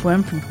Night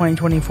Swim from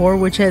 2024,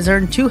 which has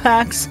earned 2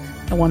 hacks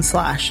and 1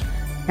 slash.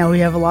 Now we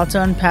have a lot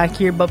to unpack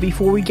here, but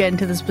before we get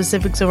into the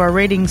specifics of our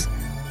ratings,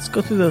 let's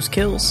go through those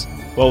kills.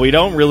 Well, we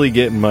don't really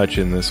get much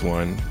in this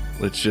one.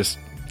 Let's just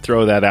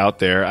throw that out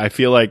there. I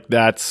feel like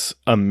that's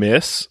a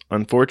miss,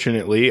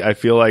 unfortunately. I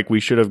feel like we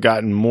should have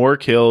gotten more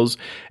kills,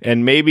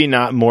 and maybe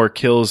not more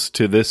kills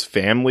to this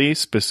family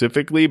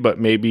specifically, but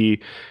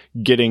maybe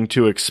getting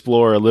to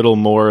explore a little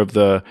more of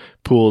the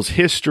pool's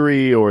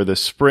history or the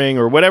spring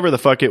or whatever the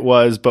fuck it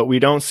was, but we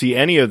don't see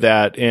any of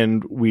that.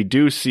 And we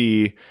do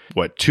see,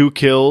 2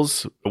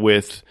 kills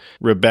with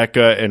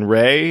Rebecca and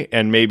Ray,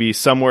 and maybe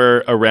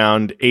somewhere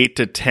around 8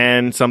 to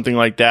 10, something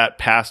like that,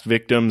 past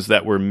victims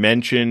that were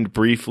mentioned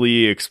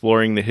briefly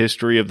exploring the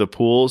history of the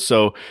pool.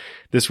 So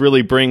this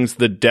really brings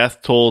the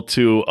death toll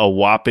to a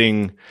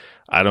whopping,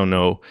 I don't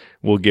know,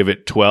 we'll give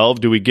it 12.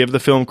 Do we give the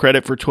film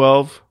credit for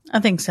 12? I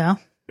think so.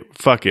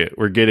 Fuck it.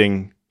 We're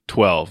getting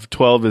 12.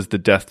 12 is the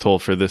death toll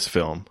for this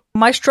film.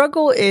 My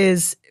struggle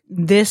is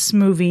this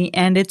movie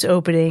and its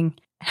opening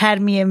had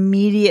me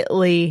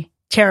immediately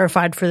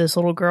terrified for this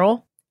little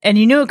girl. And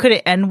you knew it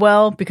couldn't end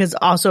well because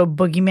also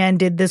Boogeyman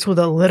did this with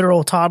a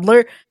literal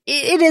toddler.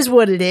 It is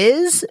what it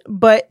is,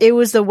 but it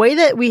was the way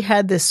that we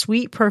had this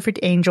sweet, perfect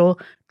angel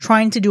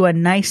trying to do a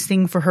nice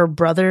thing for her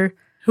brother,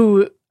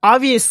 who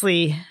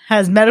obviously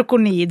has medical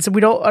needs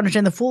we don't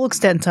understand the full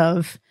extent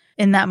of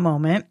in that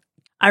moment.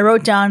 I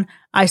wrote down,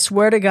 I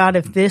swear to God,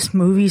 if this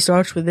movie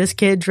starts with this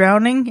kid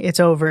drowning,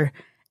 it's over.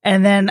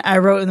 And then I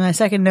wrote in my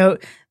second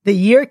note, the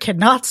year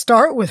cannot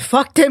start with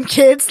fuck them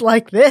kids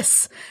like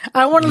this.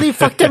 I want to leave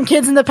fuck them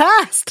kids in the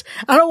past.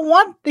 I don't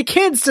want the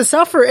kids to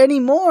suffer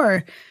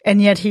anymore. And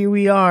yet here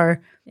we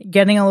are,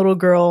 getting a little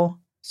girl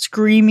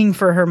screaming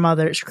for her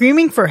mother,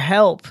 screaming for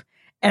help.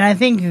 And I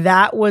think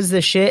that was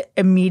the shit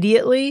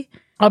immediately.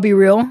 I'll be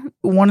real.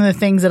 One of the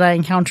things that I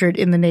encountered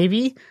in the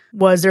Navy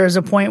was there was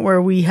a point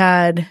where we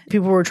had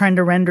people were trying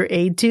to render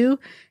aid to,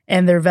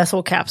 and their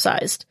vessel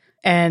capsized,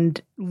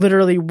 and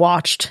literally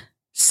watched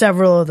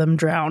several of them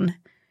drown.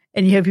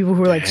 And you have people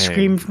who are like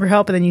screaming for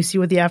help, and then you see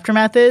what the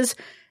aftermath is.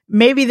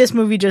 Maybe this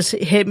movie just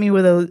hit me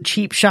with a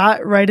cheap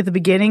shot right at the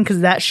beginning,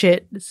 because that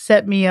shit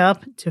set me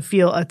up to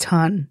feel a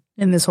ton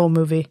in this whole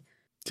movie.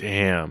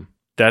 Damn.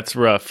 That's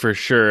rough for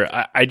sure.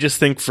 I just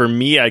think for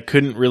me, I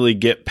couldn't really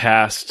get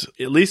past,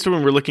 at least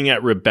when we're looking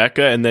at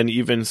Rebecca and then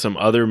even some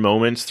other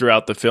moments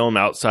throughout the film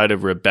outside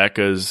of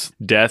Rebecca's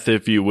death,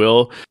 if you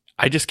will.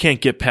 I just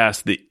can't get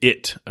past the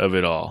it of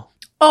it all.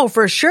 Oh,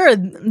 for sure.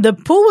 The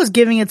pool was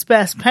giving its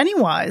best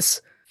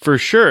Pennywise. For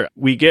sure.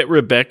 We get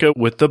Rebecca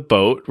with the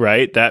boat,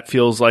 right? That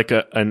feels like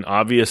an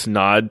obvious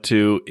nod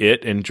to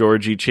it and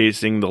Georgie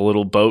chasing the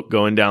little boat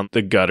going down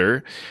the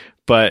gutter.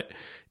 But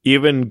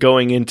even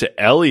going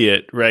into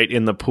Elliot, right,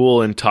 in the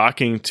pool and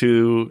talking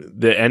to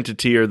the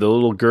entity or the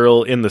little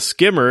girl in the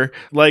skimmer,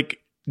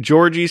 like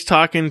Georgie's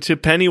talking to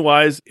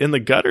Pennywise in the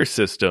gutter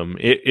system.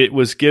 It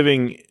was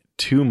giving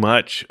too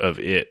much of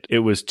it. It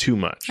was too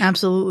much.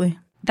 Absolutely.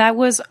 That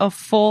was a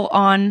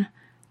full-on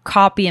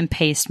copy and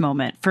paste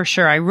moment, for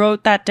sure. I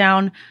wrote that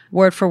down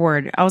word for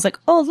word. I was like,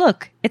 oh,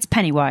 look, it's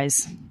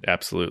Pennywise.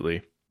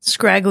 Absolutely.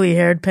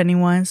 Scraggly-haired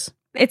Pennywise.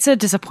 It's a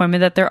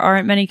disappointment that there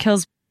aren't many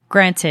kills.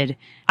 Granted,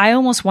 I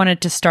almost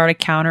wanted to start a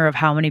counter of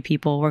how many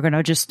people were going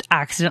to just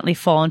accidentally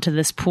fall into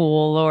this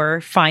pool or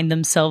find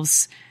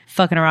themselves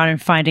fucking around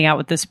and finding out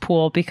with this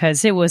pool,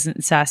 because it was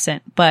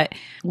incessant. But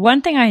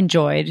one thing I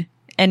enjoyed,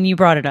 and you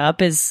brought it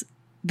up, is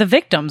the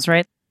victims,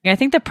 right? I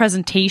think the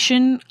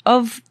presentation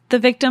of the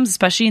victims,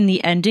 especially in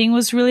the ending,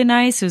 was really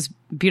nice. It was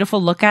a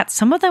beautiful look at.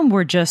 Some of them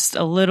were just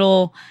a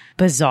little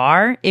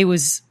bizarre. It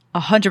was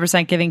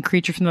 100% giving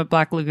Creature from the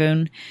Black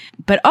Lagoon.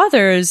 But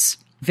others,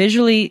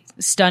 visually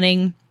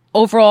stunning.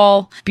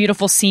 Overall,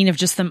 beautiful scene of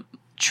just them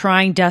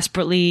trying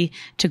desperately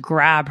to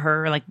grab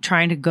her, like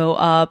trying to go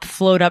up,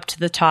 float up to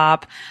the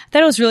top. I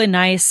thought it was really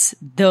nice.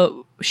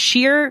 The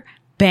sheer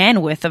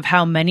bandwidth of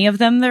how many of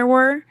them there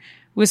were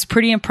was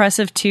pretty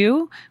impressive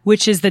too,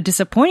 which is the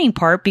disappointing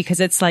part, because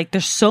it's like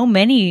there's so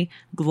many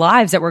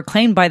lives that were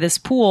claimed by this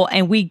pool,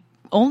 and we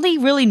only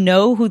really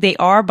know who they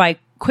are by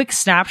quick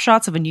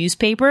snapshots of a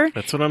newspaper.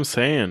 That's what I'm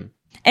saying.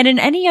 And in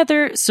any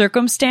other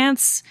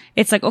circumstance,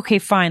 it's like, okay,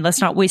 fine, let's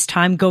not waste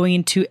time going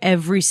into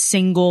every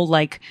single,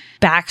 like,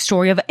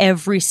 backstory of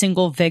every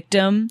single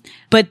victim.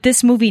 But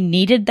this movie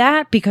needed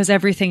that because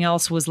everything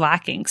else was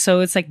lacking.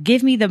 So it's like,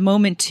 give me the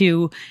moment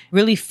to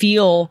really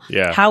feel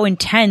how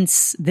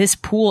intense this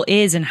pool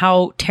is and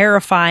how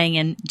terrifying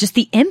and just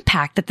the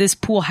impact that this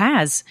pool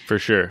has. For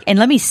sure. And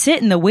let me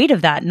sit in the weight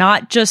of that,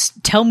 not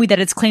just tell me that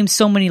it's claimed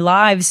so many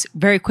lives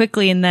very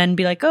quickly and then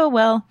be like, oh,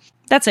 well,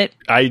 that's it.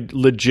 I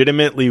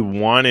legitimately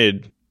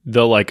wanted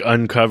the like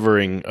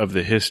uncovering of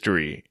the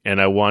history, and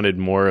I wanted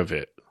more of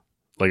it.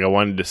 Like I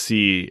wanted to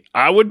see,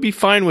 I would be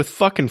fine with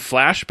fucking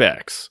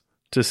flashbacks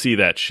to see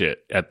that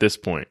shit at this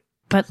point.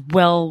 But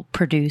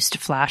well-produced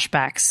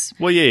flashbacks.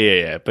 Well,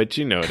 yeah. But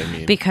you know what I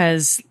mean.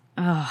 Because,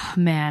 oh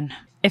man,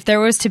 if there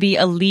was to be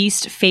a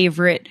least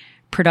favorite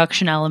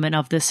production element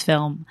of this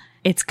film,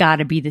 it's got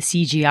to be the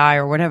CGI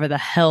or whatever the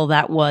hell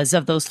that was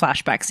of those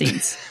flashback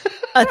scenes.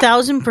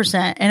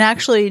 1,000%. And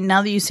actually,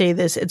 now that you say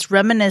this, it's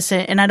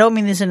reminiscent, and I don't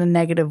mean this in a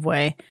negative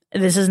way.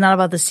 This is not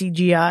about the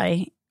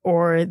CGI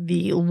or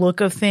the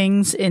look of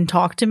things in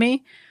Talk to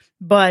Me,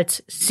 but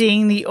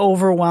seeing the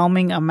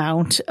overwhelming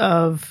amount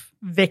of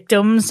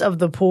victims of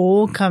the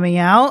pool coming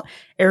out,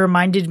 it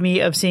reminded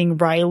me of seeing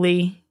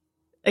Riley,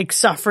 like,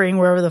 suffering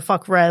wherever the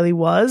fuck Riley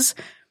was.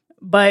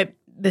 But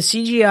the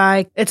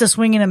CGI, it's a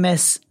swing and a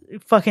miss.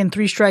 Fucking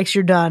 3 strikes,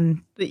 you're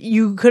done.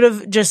 You could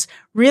have just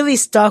really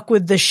stuck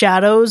with the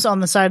shadows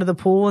on the side of the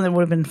pool and it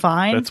would have been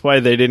fine. That's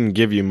why they didn't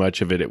give you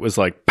much of it. It was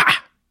like, bah,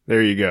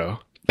 there you go.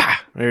 Bah,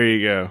 there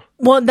you go.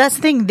 Well, that's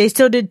the thing. They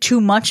still did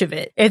too much of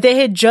it. If they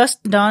had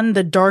just done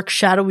the dark,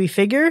 shadowy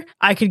figure,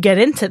 I could get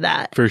into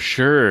that. For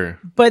sure.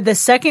 But the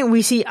second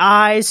we see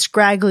eyes,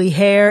 scraggly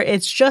hair,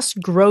 it's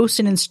just gross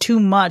and it's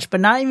too much, but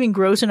not even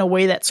gross in a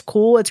way that's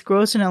cool. It's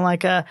gross in a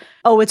like a,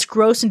 oh, it's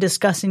gross and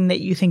disgusting that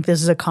you think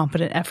this is a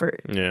competent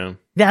effort. Yeah.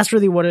 That's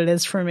really what it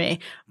is for me.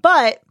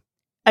 But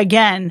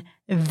again,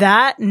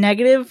 that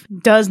negative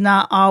does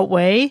not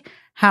outweigh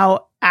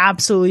how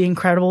absolutely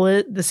incredible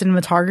the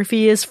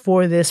cinematography is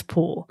for this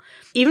pool.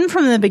 Even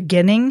from the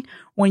beginning,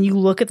 when you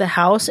look at the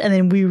house and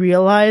then we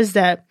realize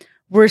that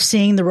we're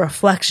seeing the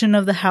reflection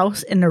of the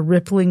house in a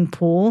rippling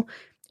pool,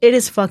 it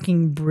is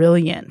fucking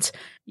brilliant.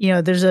 You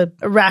know, there's a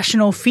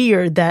rational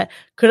fear that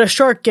could a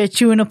shark get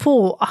you in a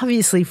pool?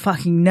 Obviously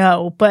fucking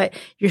no, but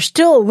you're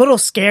still a little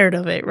scared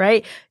of it,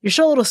 right? You're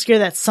still a little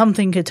scared that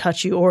something could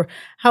touch you or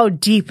how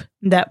deep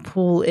that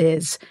pool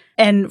is.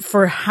 And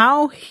for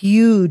how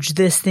huge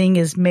this thing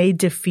is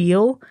made to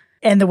feel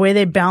and the way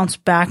they bounce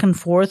back and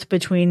forth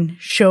between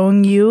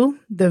showing you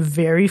the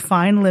very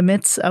fine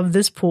limits of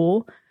this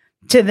pool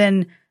to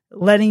then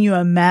letting you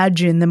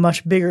imagine the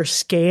much bigger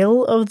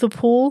scale of the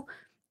pool.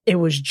 It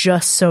was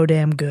just so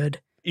damn good.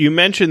 You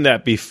mentioned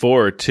that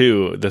before,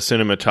 too, the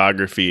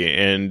cinematography.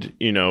 And,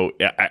 you know,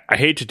 I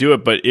hate to do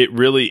it, but it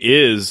really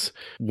is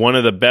one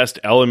of the best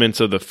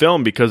elements of the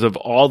film because of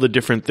all the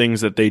different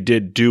things that they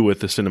did do with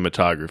the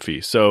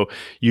cinematography. So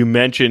you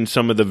mentioned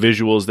some of the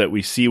visuals that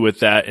we see with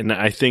that. And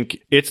I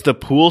think it's the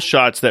pool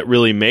shots that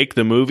really make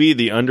the movie,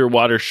 the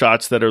underwater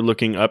shots that are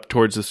looking up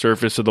towards the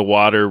surface of the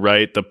water,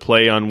 right? The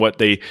play on what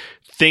they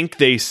think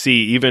they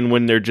see, even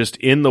when they're just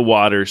in the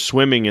water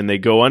swimming and they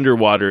go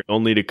underwater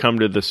only to come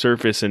to the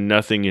surface and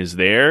nothing is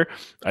there.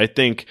 I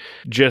think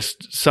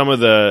just some of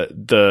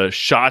the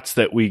shots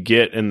that we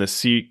get and the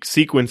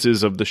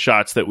sequences of the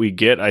shots that we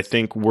get, I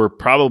think were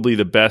probably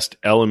the best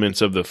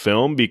elements of the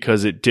film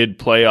because it did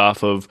play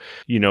off of,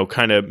 you know,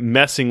 kind of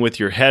messing with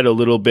your head a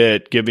little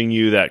bit, giving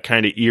you that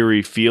kind of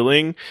eerie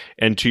feeling.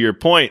 And to your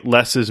point,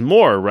 less is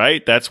more,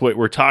 right? That's what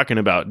we're talking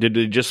about. Did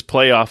it just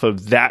play off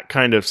of that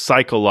kind of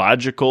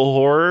psychological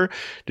horror?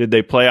 Did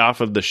they play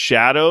off of the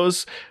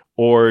shadows?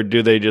 Or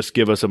do they just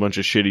give us a bunch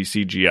of shitty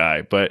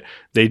CGI? But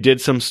they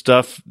did some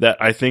stuff that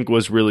I think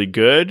was really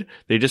good.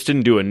 They just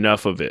didn't do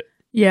enough of it.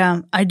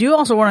 Yeah. I do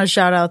also want to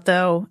shout out,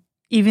 though,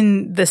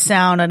 even the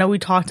sound. I know we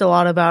talked a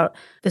lot about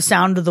the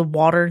sound of the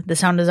water, the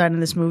sound design in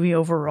this movie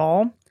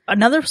overall.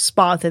 Another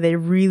spot that they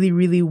really,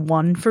 really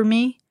won for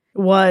me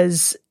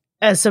was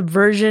a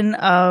subversion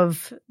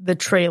of the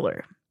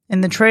trailer.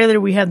 In the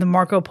trailer, we had the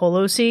Marco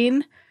Polo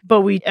scene,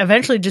 but we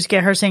eventually just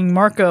get her saying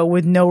Marco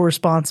with no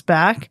response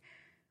back.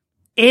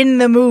 In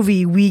the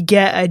movie, we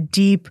get a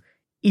deep,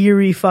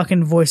 eerie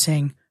fucking voice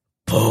saying,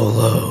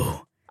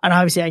 Polo. And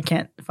obviously I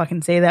can't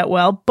fucking say that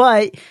well,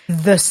 but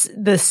the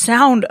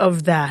sound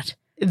of that,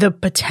 the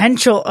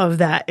potential of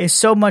that is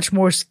so much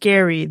more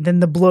scary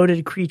than the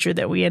bloated creature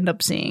that we end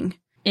up seeing.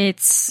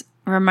 It's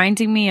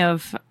reminding me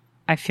of,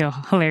 I feel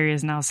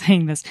hilarious now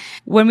saying this,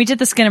 when we did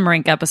the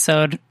Skinamarink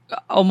episode,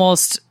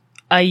 almost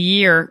a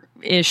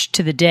year-ish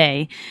to the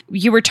day,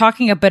 you were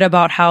talking a bit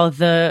about how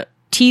the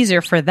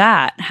teaser for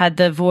that had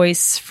the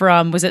voice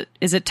from,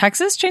 is it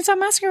Texas Chainsaw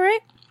Massacre, right?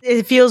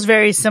 It feels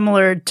very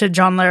similar to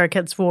John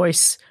Larroquette's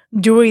voice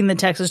doing the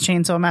Texas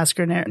Chainsaw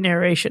Massacre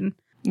narration.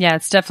 Yeah,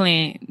 it's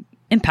definitely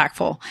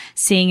impactful.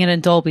 Seeing it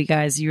in Dolby,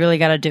 guys, you really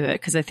got to do it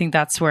because I think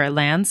that's where it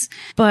lands.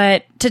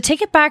 But to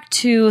take it back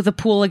to the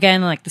pool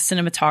again, like the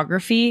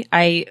cinematography,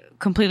 I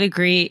completely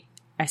agree.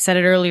 I said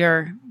it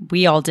earlier.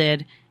 We all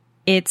did.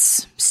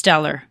 It's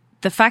stellar.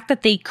 The fact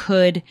that they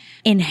could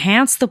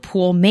enhance the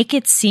pool, make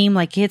it seem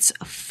like it's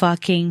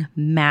fucking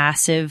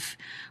massive,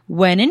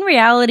 when in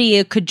reality,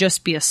 it could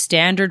just be a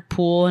standard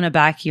pool in a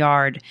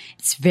backyard.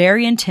 It's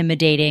very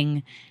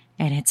intimidating,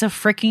 and it's a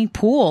freaking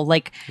pool.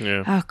 Like,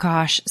 Oh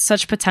gosh,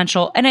 such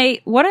potential. And I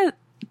want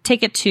to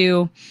take it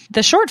to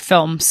the short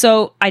film.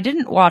 So I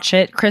didn't watch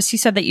it. Chris, you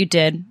said that you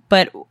did,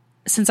 but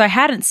since I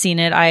hadn't seen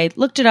it, I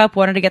looked it up,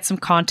 wanted to get some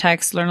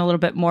context, learn a little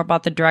bit more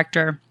about the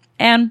director,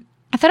 and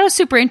I thought it was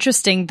super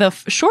interesting. The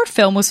short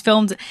film was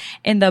filmed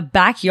in the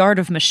backyard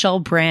of Michelle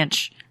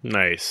Branch.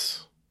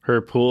 Nice.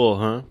 Her pool,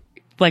 huh?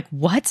 Like,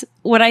 what?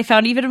 What I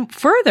found even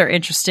further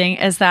interesting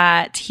is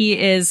that he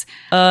is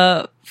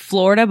a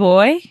Florida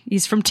boy.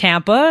 He's from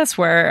Tampa. It's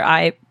where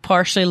I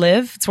partially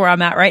live. It's where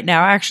I'm at right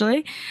now,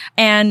 actually.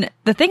 And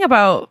the thing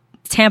about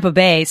Tampa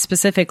Bay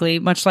specifically,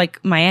 much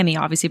like Miami,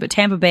 obviously, but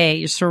Tampa Bay,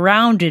 you're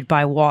surrounded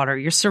by water.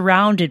 You're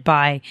surrounded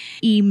by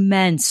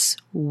immense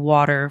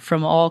water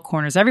from all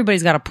corners.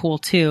 Everybody's got a pool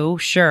too,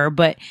 sure.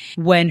 But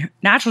when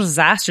natural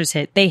disasters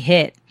hit, they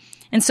hit.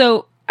 And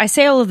so I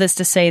say all of this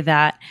to say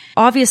that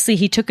obviously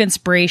he took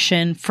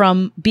inspiration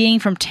from being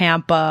from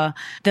Tampa,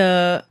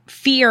 the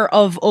fear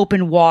of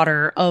open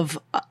water, of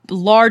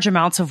large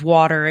amounts of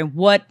water and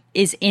what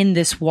is in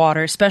this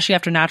water, especially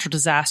after natural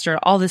disaster,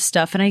 all this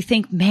stuff. And I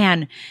think,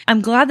 man,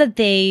 I'm glad that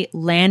they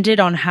landed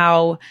on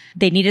how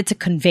they needed to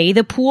convey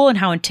the pool and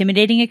how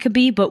intimidating it could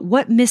be, but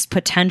what missed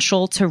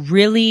potential to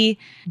really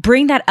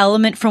bring that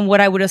element from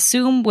what I would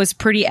assume was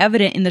pretty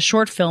evident in the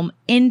short film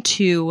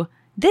into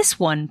this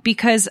one,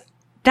 because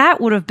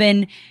that would have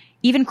been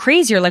even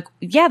crazier. Like,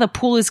 yeah, the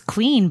pool is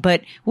clean,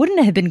 but wouldn't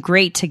it have been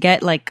great to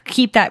get, like,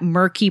 keep that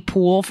murky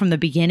pool from the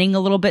beginning a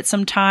little bit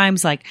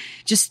sometimes? Like,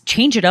 just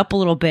change it up a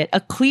little bit.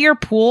 A clear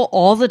pool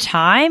all the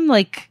time?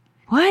 Like,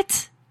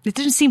 what? It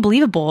didn't seem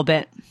believable a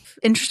bit.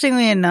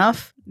 Interestingly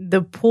enough,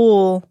 the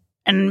pool,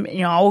 and, you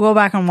know, I'll go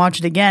back and watch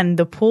it again.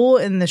 The pool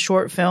in the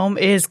short film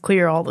is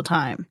clear all the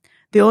time.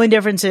 The only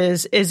difference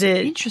is it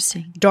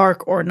interesting,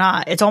 dark or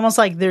not? It's almost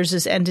like there's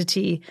this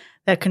entity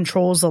that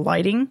controls the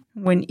lighting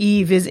when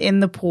Eve is in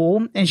the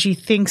pool and she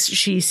thinks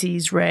she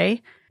sees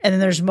Ray. And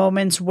then there's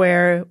moments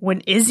where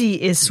when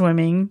Izzy is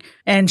swimming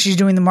and she's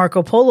doing the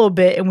Marco Polo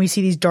bit and we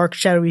see these dark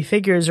shadowy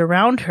figures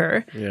around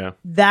her. Yeah.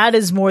 That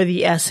is more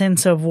the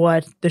essence of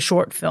what the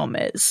short film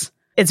is.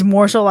 It's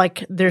more so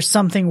like there's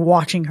something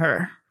watching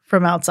her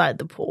from outside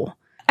the pool.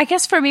 I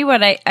guess for me,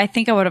 what I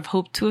think I would have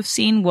hoped to have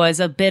seen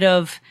was a bit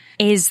of,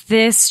 is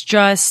this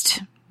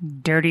just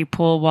dirty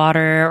pool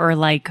water or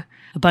like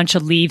a bunch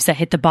of leaves that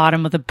hit the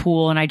bottom of the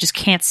pool and I just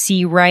can't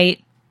see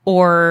right?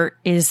 or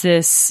is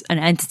this an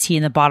entity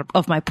in the bottom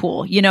of my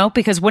pool? You know,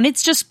 because when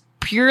it's just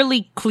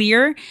purely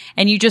clear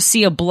and you just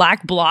see a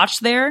black blotch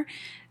there,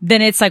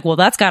 then it's like, well,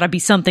 that's got to be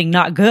something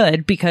not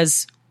good,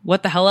 because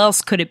what the hell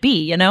else could it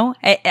be? You know,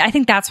 I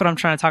think that's what I'm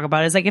trying to talk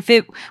about, is like, if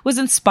it was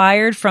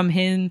inspired from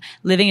him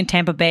living in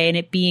Tampa Bay and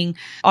it being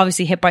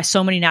obviously hit by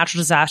so many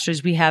natural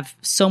disasters, we have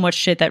so much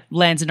shit that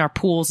lands in our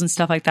pools and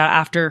stuff like that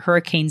after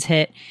hurricanes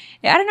hit.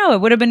 I don't know.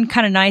 It would have been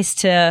kind of nice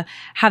to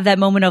have that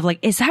moment of like,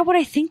 is that what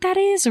I think that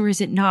is, or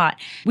is it not?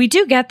 We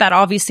do get that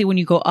obviously when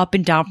you go up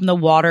and down from the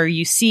water,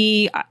 you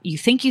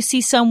think you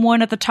see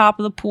someone at the top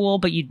of the pool,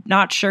 but you're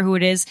not sure who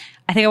it is.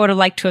 I think I would have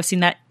liked to have seen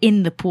that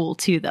in the pool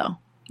too, though.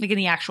 Like in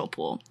the actual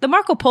pool. The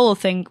Marco Polo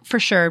thing, for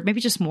sure.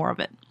 Maybe just more of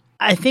it.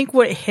 I think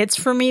what hits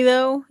for me,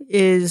 though,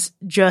 is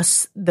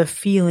just the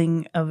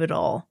feeling of it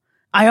all.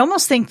 I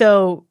almost think,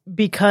 though,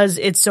 because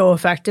it's so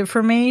effective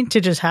for me to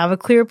just have a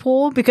clear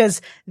pool,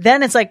 because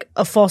then it's like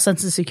a false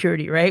sense of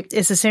security, right?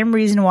 It's the same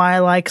reason why I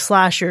like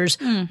slashers,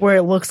 where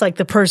it looks like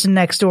the person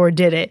next door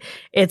did it.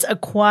 It's a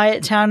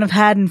quiet town of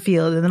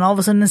Haddonfield, and then all of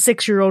a sudden a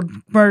 6-year-old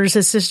murders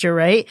his sister,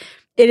 right?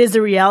 It is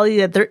the reality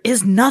that there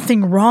is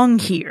nothing wrong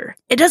here.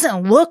 It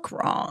doesn't look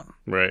wrong.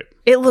 Right.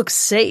 It looks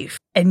safe,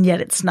 and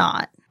yet it's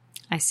not.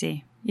 I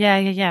see.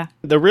 Yeah.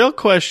 The real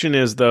question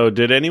is, though,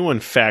 did anyone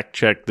fact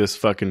check this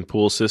fucking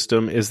pool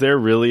system? Is there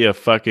really a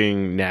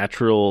fucking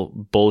natural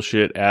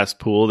bullshit ass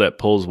pool that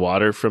pulls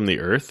water from the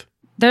earth?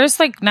 There's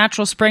like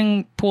natural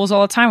spring pools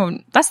all the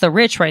time. That's the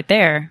rich right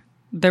there.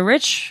 The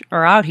rich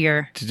are out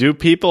here. Do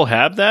people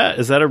have that?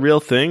 Is that a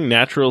real thing?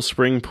 Natural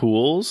spring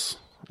pools?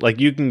 Like,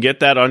 you can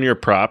get that on your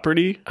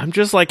property? I'm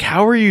just like,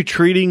 how are you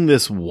treating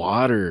this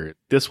water?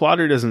 This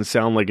water doesn't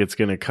sound like it's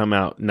going to come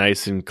out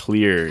nice and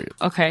clear.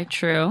 Okay,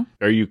 true.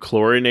 Are you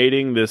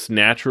chlorinating this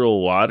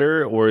natural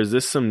water? Or is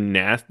this some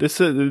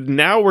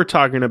now we're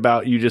talking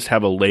about you just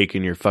have a lake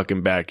in your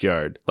fucking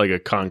backyard, like a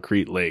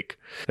concrete lake.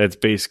 That's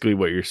basically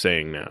what you're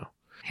saying now.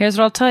 Here's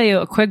what I'll tell you.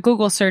 A quick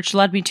Google search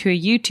led me to a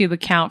YouTube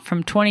account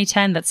from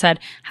 2010 that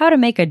said, how to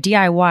make a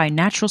DIY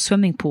natural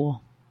swimming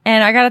pool.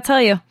 And I gotta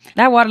tell you,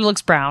 that water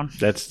looks brown.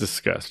 That's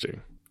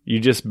disgusting. You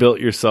just built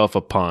yourself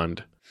a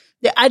pond.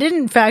 Yeah, I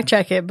didn't fact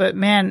check it, but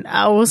man,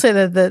 I will say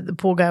that the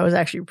pool guy was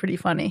actually pretty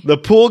funny. The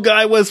pool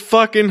guy was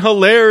fucking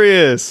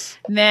hilarious.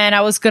 Man,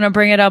 I was going to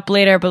bring it up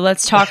later, but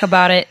let's talk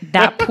about it.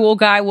 That pool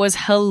guy was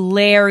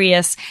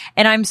hilarious.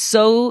 And I'm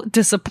so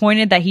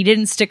disappointed that he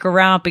didn't stick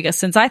around, because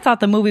since I thought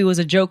the movie was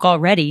a joke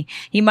already,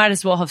 he might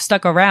as well have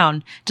stuck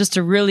around just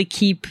to really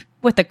keep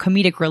with the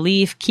comedic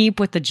relief, keep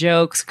with the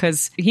jokes,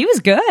 because he was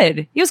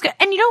good. He was good.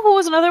 And you know who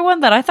was another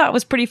one that I thought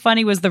was pretty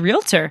funny was the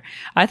realtor.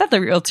 I thought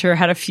the realtor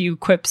had a few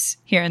quips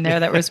here and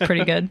there that was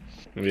pretty good.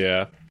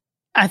 Yeah.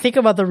 I think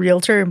about the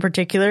realtor in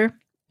particular,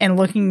 and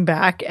looking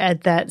back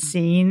at that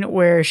scene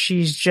where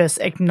she's just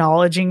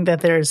acknowledging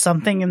that there is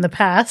something in the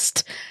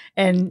past,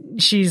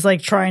 and she's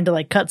like trying to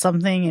like cut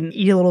something and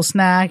eat a little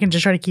snack and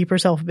just try to keep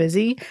herself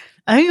busy.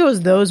 I think it was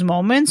those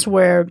moments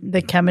where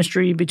the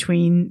chemistry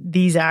between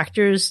these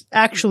actors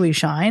actually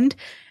shined.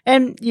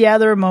 And yeah,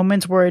 there are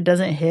moments where it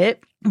doesn't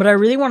hit, but I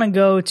really want to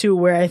go to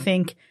where I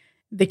think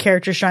the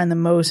characters shine the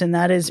most, and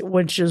that is,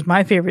 which is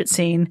my favorite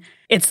scene.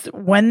 It's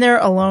when they're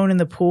alone in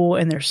the pool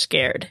and they're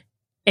scared.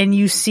 And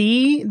you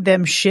see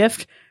them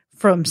shift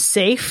from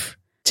safe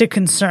to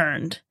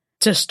concerned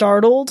to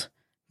startled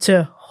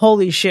to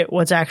holy shit,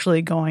 what's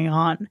actually going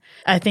on.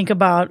 I think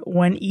about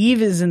when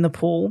Eve is in the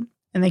pool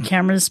and the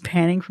camera's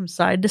panning from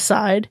side to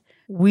side.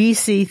 We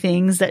see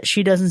things that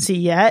she doesn't see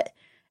yet.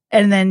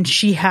 And then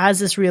she has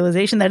this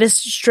realization that is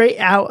straight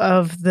out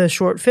of the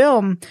short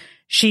film.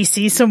 She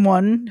sees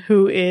someone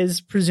who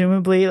is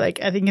presumably, like,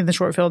 I think in the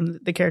short film,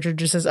 the character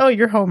just says, oh,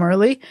 you're home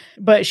early.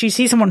 But she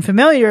sees someone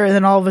familiar, and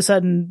then all of a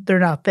sudden they're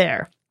not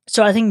there.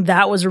 So I think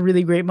that was a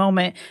really great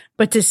moment.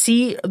 But to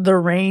see the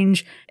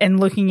range and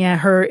looking at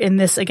her in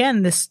this,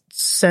 again, this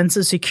sense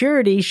of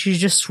security, she's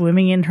just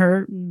swimming in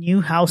her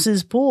new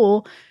house's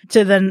pool,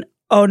 to then,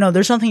 oh no,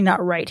 there's something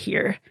not right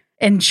here.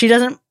 And she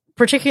doesn't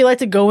particularly like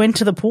to go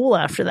into the pool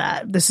after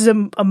that. This is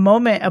a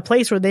moment, a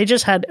place where they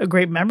just had a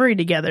great memory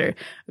together,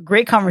 a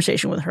great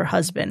conversation with her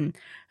husband,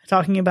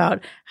 talking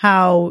about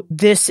how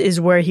this is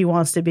where he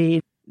wants to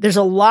be. There's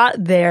a lot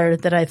there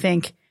that I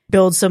think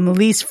builds some, at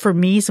least for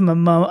me, some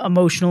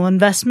emotional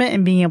investment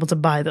in being able to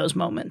buy those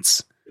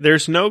moments.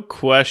 There's no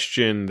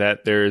question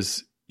that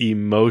there's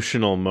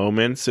emotional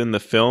moments in the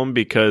film,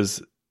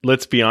 because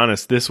let's be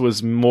honest, this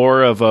was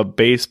more of a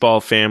baseball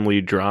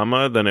family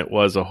drama than it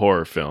was a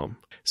horror film.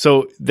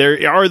 So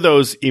there are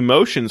those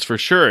emotions for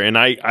sure. And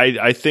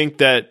I think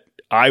that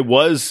I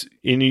was,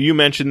 and you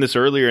mentioned this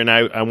earlier, and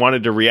I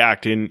wanted to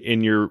react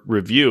in your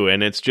review.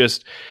 And it's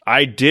just,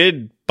 I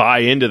did buy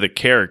into the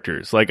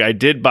characters. Like, I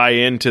did buy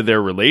into their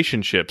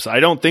relationships. I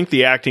don't think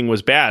the acting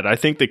was bad. I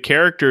think the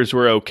characters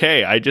were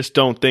okay. I just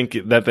don't think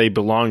that they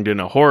belonged in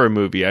a horror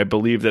movie. I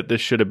believe that this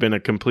should have been a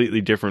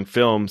completely different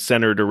film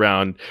centered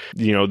around,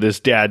 you know, this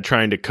dad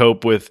trying to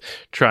cope with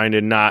trying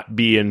to not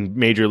be in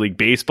Major League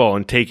Baseball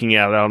and taking it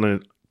out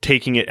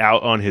taking it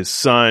out on his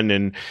son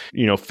and,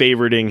 you know,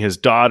 favoriting his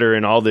daughter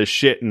and all this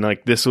shit. And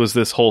like, this was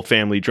this whole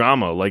family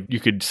drama. Like, you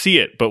could see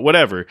it, but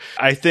whatever.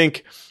 I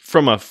think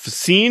from a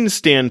scene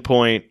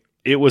standpoint,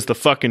 it was the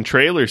fucking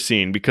trailer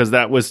scene, because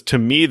that was, to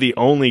me, the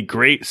only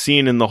great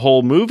scene in the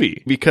whole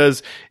movie,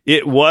 because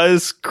it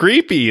was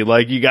creepy.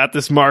 Like, you got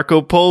this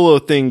Marco Polo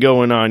thing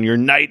going on. You're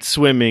night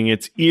swimming.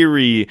 It's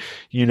eerie.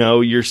 You know,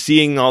 you're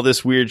seeing all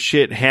this weird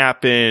shit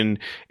happen.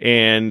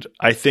 And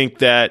I think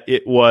that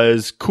it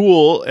was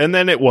cool. And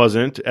then it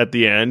wasn't at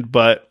the end,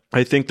 but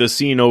I think the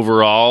scene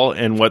overall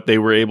and what they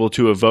were able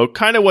to evoke,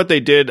 kind of what they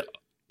did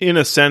in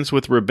a sense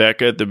with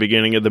Rebecca at the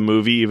beginning of the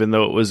movie, even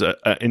though it was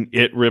an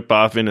It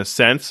ripoff in a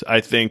sense,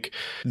 I think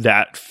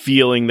that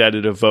feeling that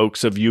it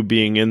evokes of you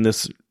being in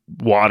this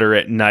water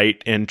at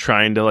night and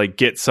trying to like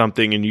get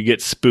something and you get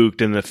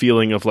spooked, and the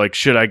feeling of like,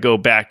 should I go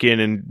back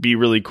in and be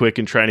really quick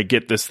and trying to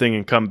get this thing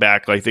and come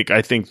back? I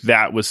think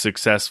that was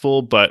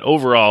successful. But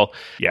overall,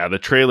 yeah, the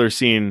trailer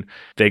scene,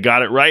 they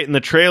got it right in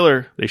the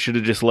trailer. They should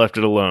have just left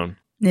it alone.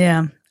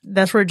 Yeah.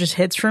 That's where it just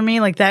hits for me.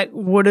 Like, that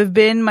would have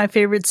been my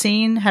favorite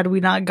scene had we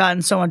not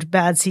gotten so much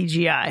bad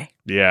CGI.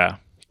 Yeah,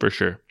 for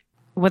sure.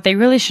 What they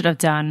really should have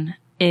done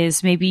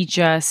is maybe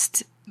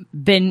just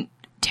been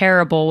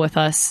terrible with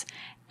us,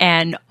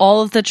 and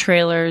all of the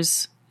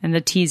trailers and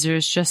the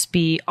teasers just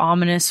be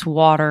ominous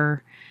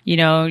water. You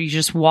know, you're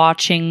just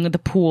watching the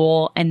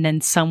pool and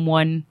then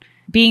someone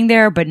being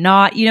there but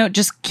not, you know,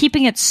 just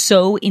keeping it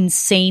so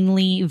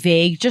insanely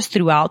vague just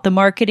throughout the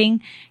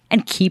marketing,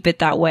 and keep it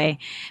that way.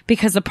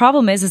 Because the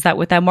problem is that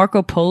with that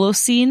Marco Polo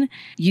scene,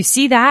 you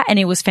see that and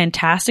it was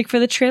fantastic for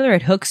the trailer.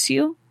 It hooks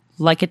you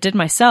like it did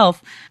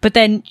myself, but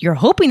then you're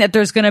hoping that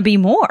there's going to be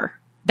more.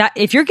 That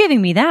if you're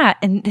giving me that,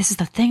 and this is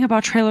the thing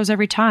about trailers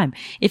every time,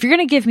 if you're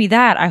going to give me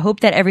that, I hope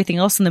that everything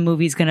else in the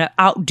movie is going to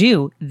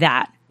outdo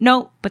that.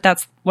 No, but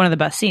that's one of the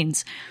best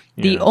scenes.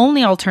 Yeah. The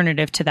only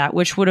alternative to that,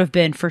 which would have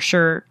been for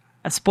sure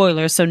a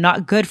spoiler, so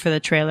not good for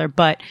the trailer,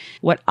 but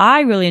what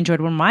I really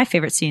enjoyed, one of my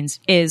favorite scenes,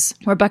 is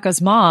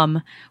Rebecca's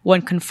mom,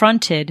 when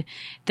confronted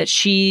that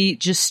she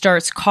just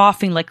starts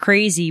coughing like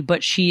crazy,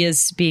 but she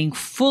is being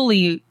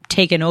fully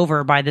taken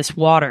over by this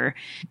water.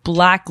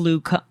 Black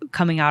glue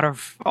coming out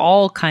of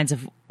all kinds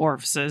of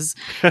orifices.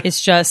 It's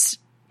just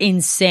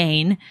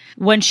insane.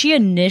 When she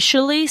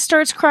initially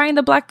starts crying,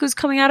 the black glue's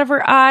coming out of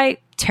her eye,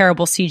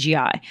 terrible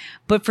CGI.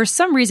 But for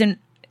some reason,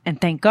 and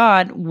thank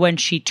God, when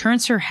she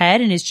turns her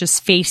head and is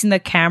just facing the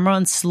camera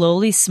and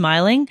slowly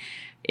smiling,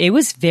 it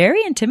was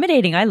very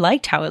intimidating. I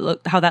liked how it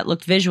looked, how that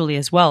looked visually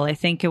as well. I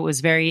think it was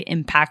very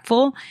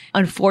impactful.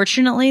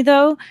 Unfortunately,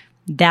 though,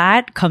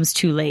 that comes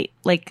too late.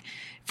 Like,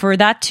 for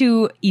that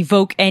to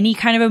evoke any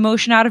kind of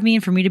emotion out of me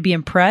and for me to be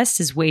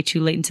impressed is way too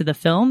late into the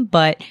film.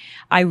 But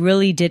I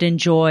really did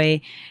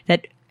enjoy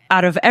that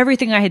out of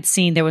everything I had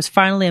seen, there was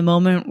finally a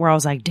moment where I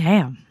was like,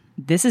 damn,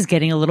 this is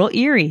getting a little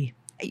eerie.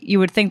 You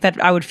would think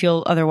that I would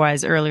feel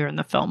otherwise earlier in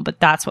the film, but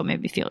that's what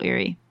made me feel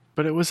eerie.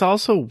 But it was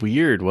also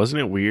weird,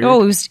 wasn't it weird?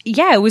 Oh,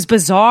 it was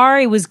bizarre.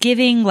 It was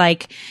giving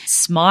like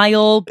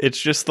Smile.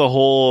 It's just the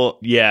whole,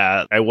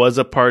 yeah, I was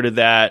a part of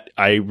that.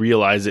 I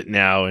realize it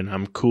now and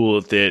I'm cool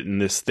with it.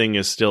 And this thing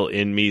is still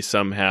in me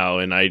somehow.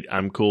 And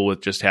I'm cool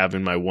with just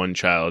having my one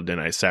child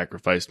and I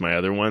sacrificed my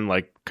other one.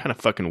 Like, kind of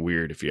fucking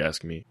weird if you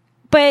ask me.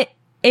 But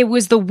it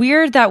was the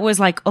weird that was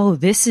like, oh,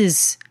 this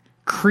is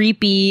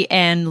creepy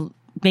and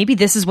maybe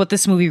this is what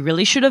this movie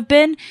really should have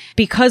been,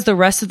 because the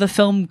rest of the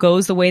film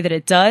goes the way that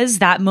it does.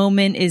 That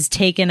moment is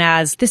taken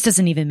as, this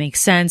doesn't even make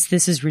sense.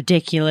 This is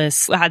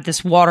ridiculous. I had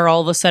this water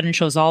all of a sudden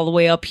shows all the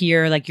way up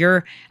here. Like,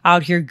 you're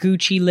out here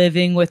Gucci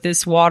living with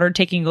this water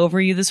taking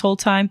over you this whole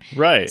time.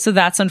 Right. So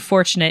that's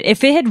unfortunate.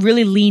 If it had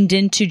really leaned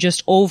into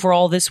just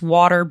overall this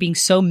water being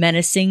so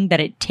menacing that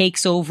it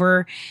takes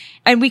over,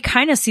 and we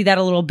kind of see that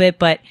a little bit,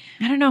 but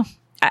I don't know.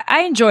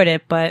 I enjoyed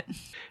it, but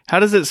how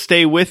does it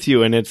stay with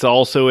you? And it's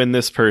also in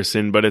this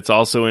person, but it's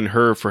also in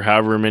her for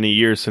however many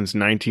years since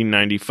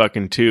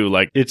 1992.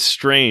 Like, it's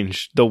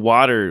strange. The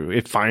water,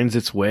 it finds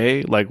its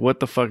way. Like, what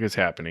the fuck is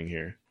happening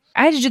here?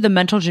 I had to do the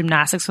mental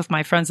gymnastics with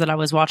my friends that I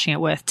was watching it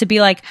with to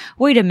be like,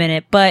 wait a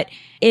minute, but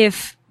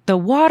if the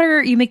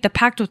water, you make the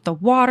pact with the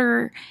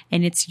water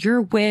and it's your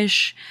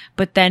wish,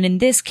 but then in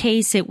this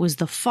case, it was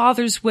the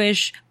father's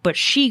wish, but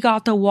she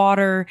got the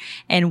water.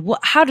 And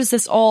how does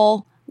this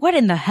all, what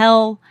in the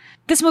hell?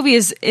 This movie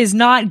is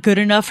not good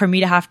enough for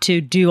me to have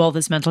to do all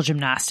this mental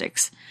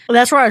gymnastics. Well,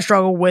 that's where I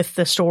struggle with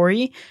the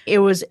story. It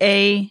was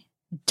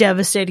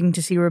devastating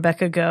to see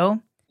Rebecca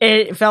go.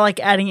 It felt like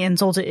adding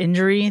insult to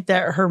injury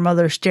that her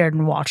mother stared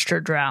and watched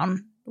her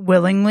drown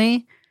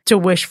willingly to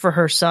wish for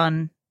her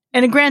son.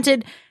 And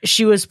granted,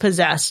 she was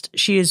possessed.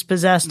 She is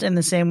possessed in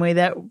the same way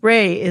that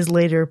Ray is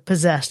later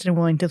possessed and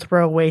willing to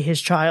throw away his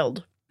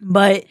child.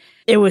 But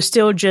it was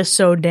still just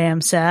so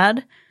damn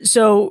sad.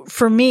 So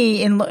for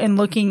me, in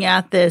looking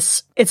at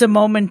this, it's a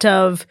moment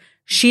of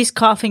she's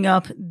coughing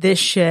up this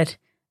shit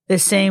the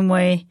same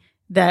way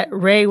that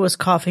Ray was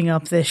coughing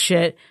up this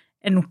shit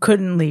and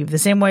couldn't leave. The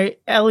same way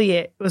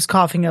Elliot was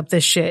coughing up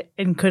this shit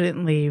and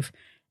couldn't leave.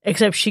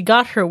 Except she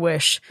got her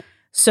wish.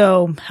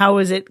 So how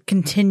is it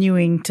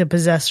continuing to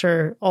possess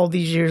her all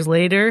these years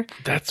later?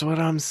 That's what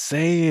I'm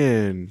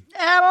saying.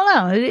 I don't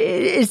know.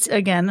 It's,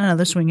 again,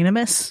 another swing and a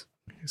miss.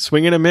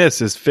 Swing and a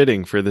miss is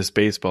fitting for this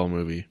baseball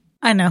movie.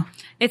 I know.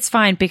 It's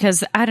fine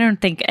because I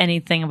don't think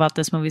anything about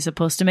this movie is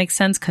supposed to make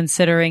sense,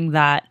 considering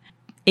that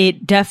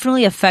it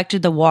definitely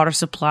affected the water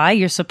supply.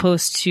 You're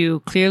supposed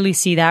to clearly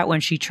see that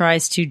when she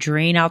tries to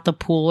drain out the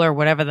pool or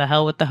whatever the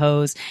hell with the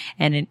hose,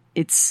 and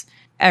it's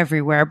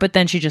everywhere. But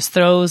then she just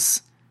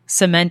throws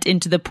cement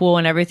into the pool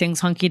and everything's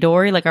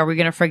hunky-dory. Like, are we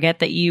going to forget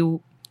that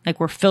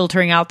we're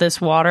filtering out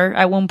this water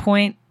at one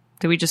point?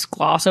 Did we just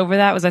gloss over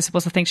that? Was I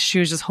supposed to think she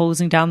was just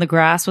hosing down the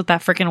grass with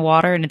that freaking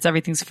water and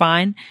everything's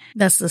fine?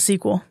 That's the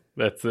sequel.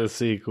 That's the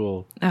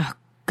sequel. Oh,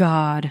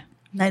 God.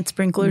 Night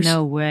sprinklers.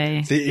 No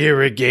way. The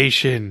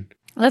irrigation.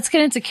 Let's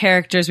get into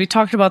characters. We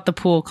talked about the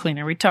pool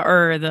cleaner.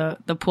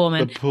 The pool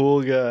man. The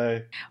pool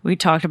guy. We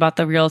talked about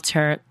the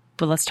realtor,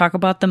 but let's talk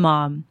about the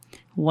mom.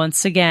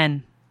 Once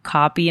again,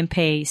 copy and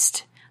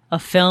paste. A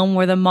film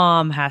where the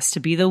mom has to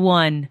be the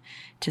one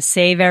to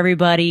save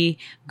everybody,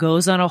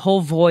 goes on a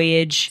whole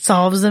voyage.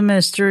 Solves the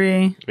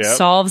mystery. Yep.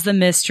 Solves the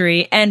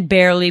mystery, and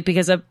barely,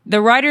 because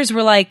the writers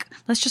were like,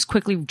 let's just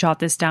quickly jot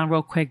this down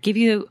real quick. Give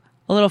you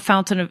a little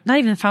not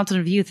even a fountain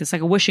of youth. It's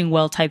like a wishing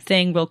well type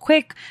thing real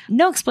quick.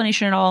 No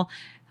explanation at all.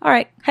 All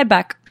right, head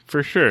back.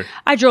 For sure.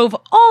 I drove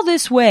all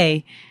this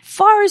way,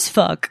 far as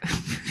fuck.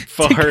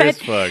 Far as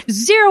fuck.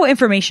 Zero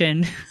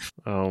information.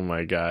 Oh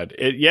my God.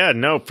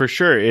 For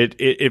sure.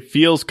 It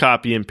feels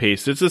copy and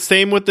paste. It's the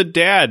same with the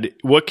dad.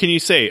 What can you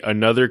say?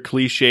 Another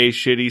cliche,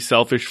 shitty,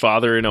 selfish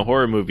father in a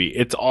horror movie.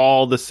 It's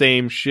all the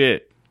same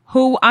shit.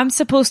 Who I'm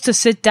supposed to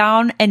sit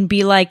down and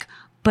be like,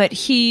 but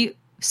he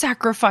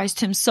sacrificed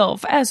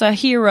himself as a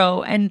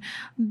hero and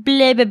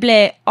blah, blah,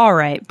 blah. All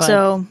right. But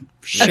So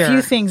sure. a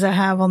few things I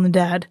have on the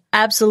dad.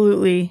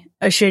 Absolutely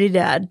a shitty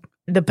dad.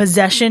 The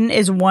possession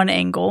is one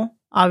angle.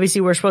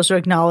 Obviously, we're supposed to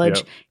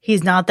acknowledge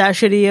he's not that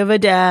shitty of a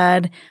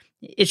dad.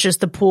 It's just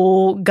the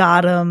pool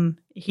got him.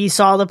 He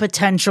saw the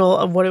potential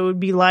of what it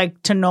would be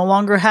like to no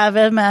longer have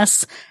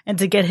MS and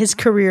to get his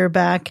career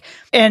back.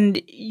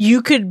 And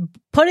you could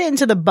put it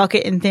into the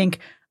bucket and think,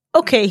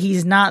 okay,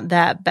 he's not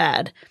that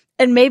bad.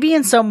 And maybe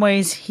in some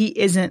ways he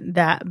isn't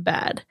that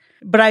bad.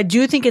 But I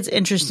do think it's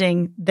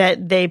interesting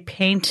that they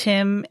paint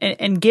him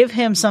and give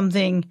him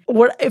something,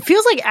 what it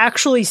feels like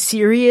actually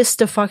serious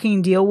to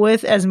fucking deal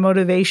with as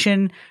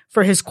motivation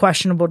for his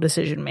questionable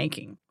decision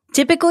making.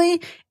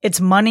 Typically, it's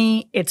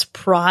money, it's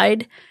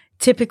pride.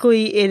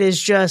 Typically, it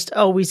is just,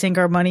 oh, we sink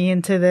our money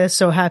into this,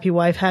 so happy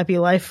wife, happy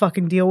life,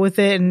 fucking deal with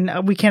it,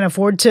 and we can't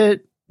afford to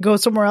go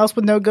somewhere else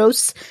with no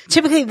ghosts.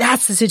 Typically,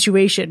 that's the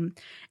situation.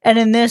 And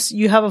in this,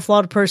 you have a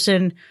flawed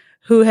person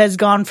who has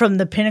gone from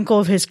the pinnacle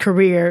of his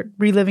career,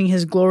 reliving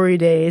his glory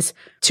days,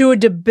 to a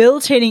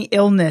debilitating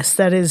illness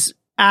that is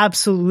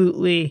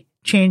absolutely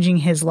changing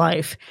his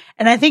life.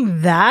 And I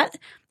think that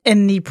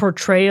and the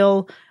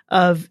portrayal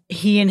of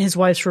he and his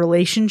wife's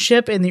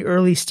relationship in the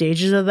early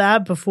stages of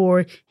that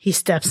before he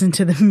steps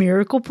into the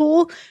miracle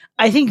pool,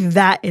 I think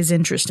that is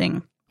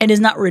interesting. It is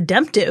not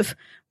redemptive,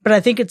 but I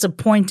think it's a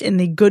point in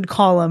the good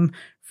column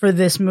for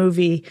this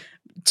movie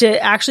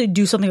to actually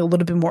do something a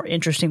little bit more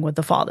interesting with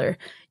the father.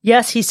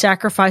 Yes, he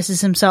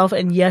sacrifices himself,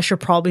 and yes, you're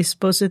probably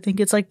supposed to think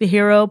it's like the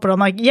hero, but I'm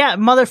like, yeah,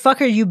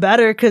 motherfucker, you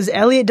better, because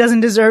Elliot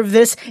doesn't deserve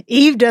this,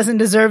 Eve doesn't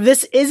deserve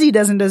this, Izzy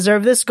doesn't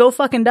deserve this, go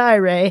fucking die,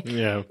 Ray.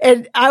 Yeah.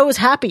 And I was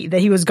happy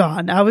that he was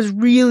gone. I was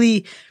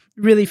really,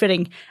 really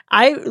fitting.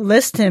 I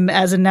list him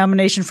as a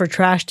nomination for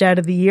Trash Dad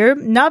of the Year,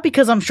 not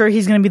because I'm sure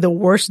he's going to be the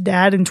worst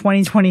dad in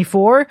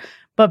 2024,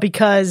 but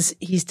because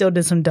he still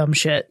did some dumb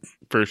shit.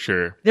 For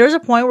sure. There was a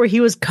point where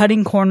he was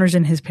cutting corners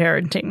in his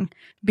parenting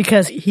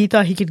because he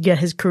thought he could get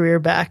his career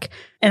back.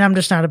 And I'm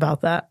just not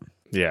about that.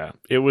 Yeah.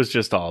 It was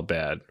just all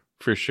bad.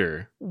 For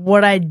sure.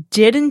 What I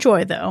did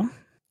enjoy, though,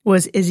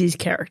 was Izzy's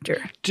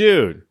character.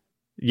 Dude.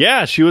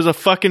 Yeah, she was a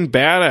fucking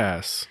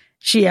badass.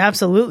 She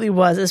absolutely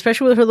was,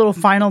 especially with her little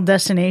Final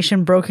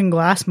Destination broken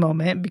glass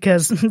moment,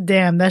 because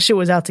damn, that shit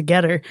was out to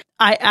get her.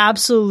 I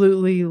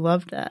absolutely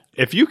loved that.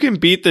 If you can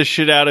beat the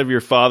shit out of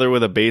your father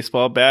with a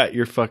baseball bat,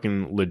 you're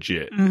fucking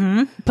legit.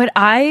 Mm-hmm. But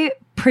I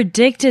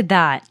predicted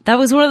that. That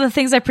was one of the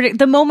things I predicted.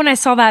 The moment I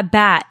saw that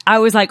bat, I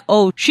was like,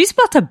 oh, she's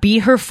about to beat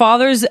her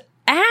father's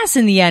ass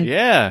in the end.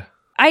 Yeah.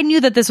 I knew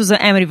that this was an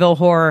Amityville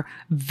Horror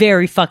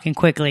very fucking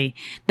quickly.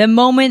 The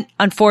moment,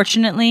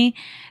 unfortunately,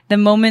 the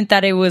moment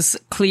that it was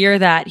clear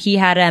that he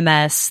had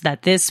MS,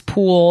 that this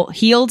pool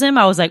healed him,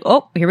 I was like,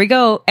 oh, here we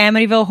go.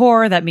 Amityville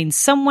Horror. That means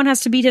someone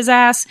has to beat his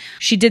ass.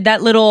 She did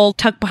that little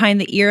tuck behind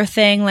the ear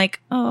thing.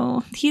 Like,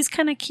 oh, he's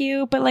kind of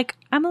cute, but like,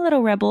 I'm a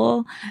little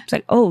rebel. It's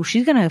like, oh,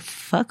 she's going to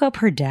fuck up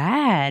her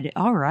dad.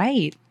 All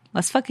right.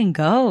 Let's fucking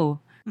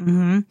go.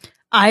 Mm-hmm.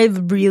 I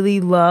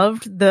really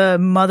loved the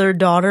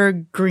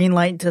mother-daughter green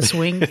light to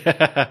swing.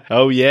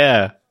 Oh,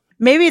 yeah.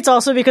 Maybe it's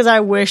also because I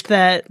wished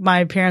that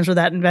my parents were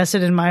that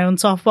invested in my own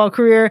softball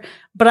career,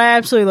 but I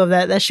absolutely love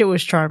that. That shit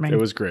was charming. It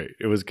was great.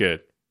 It was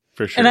good.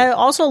 For sure. And I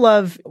also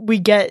love we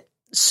get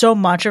so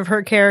much of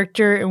her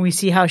character and we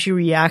see how she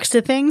reacts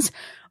to things,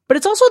 but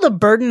it's also the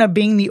burden of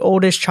being the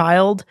oldest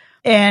child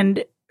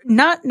and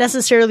not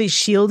necessarily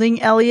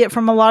shielding Elliot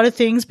from a lot of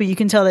things, but you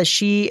can tell that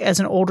she, as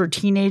an older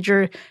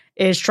teenager,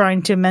 is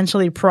trying to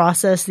mentally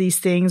process these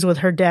things with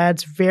her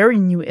dad's very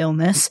new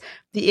illness,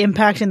 the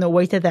impact and the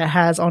weight that that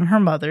has on her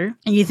mother.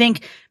 And you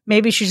think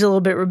maybe she's a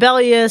little bit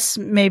rebellious.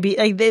 Maybe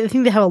they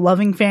think they have a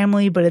loving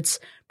family, but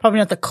it's probably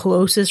not the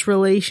closest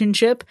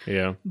relationship.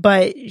 Yeah.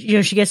 But,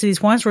 she gets to these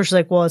points where she's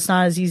like, well, it's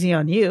not as easy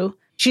on you.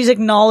 She's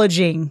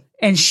acknowledging,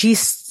 and she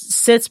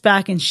sits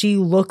back and she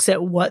looks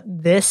at what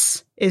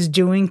this is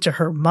doing to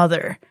her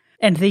mother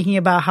and thinking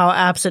about how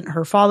absent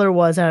her father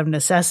was out of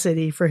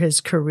necessity for his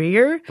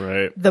career.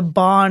 Right. The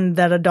bond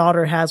that a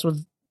daughter has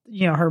with,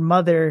 her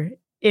mother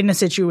in a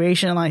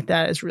situation like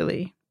that is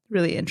really,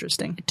 really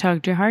interesting. It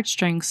tugged your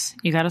heartstrings.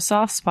 You got a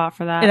soft spot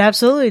for that. It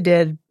absolutely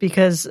did,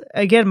 because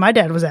again, my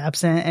dad was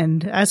absent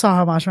and I saw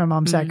how much my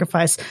mom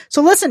sacrificed.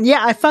 So listen,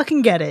 yeah, I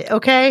fucking get it.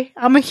 Okay.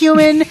 I'm a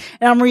human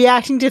and I'm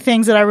reacting to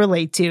things that I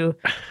relate to.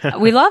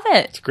 We love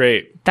it. It's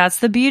great. That's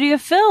the beauty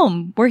of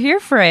film. We're here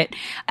for it.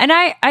 And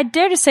I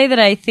dare to say that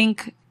I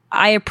think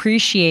I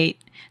appreciate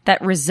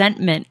that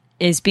resentment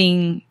is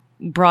being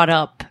brought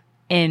up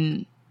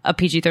in a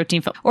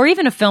PG-13 film, or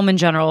even a film in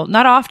general.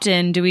 Not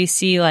often do we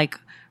see like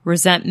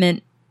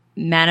resentment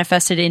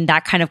manifested in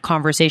that kind of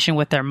conversation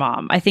with their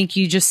mom. I think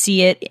you just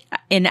see it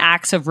in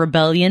acts of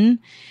rebellion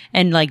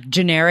and like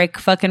generic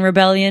fucking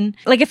rebellion.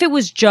 Like if it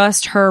was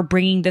just her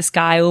bringing this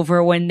guy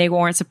over when they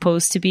weren't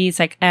supposed to be, it's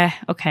like,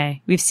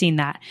 okay, we've seen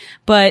that.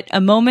 But a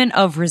moment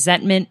of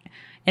resentment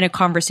in a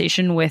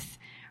conversation with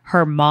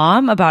her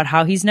mom about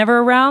how he's never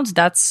around,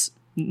 that's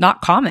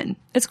not common.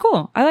 It's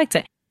cool. I liked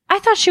it. I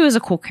thought she was a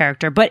cool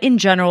character, but in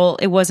general,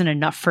 it wasn't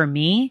enough for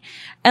me.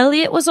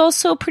 Elliot was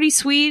also pretty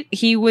sweet.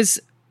 He was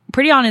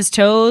pretty on his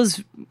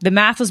toes. The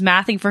math was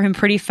mathing for him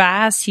pretty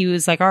fast. He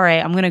was like, all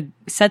right, I'm going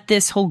to set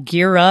this whole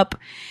gear up,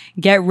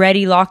 get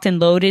ready, locked and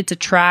loaded to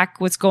track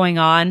what's going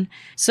on.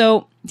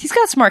 So he's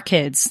got smart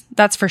kids.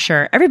 That's for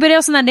sure. Everybody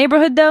else in that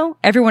neighborhood, though,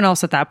 everyone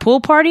else at that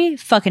pool party,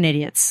 fucking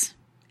idiots.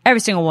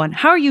 Every single one.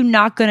 How are you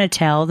not going to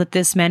tell that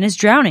this man is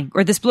drowning,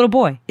 or this little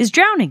boy is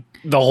drowning?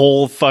 The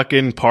whole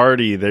fucking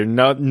party.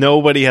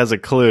 Nobody has a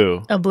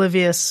clue.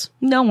 Oblivious.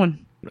 No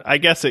one. I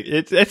guess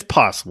it's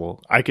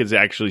possible. I could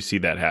actually see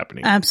that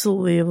happening.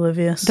 Absolutely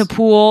oblivious. The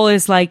pool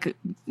is like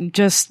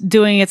just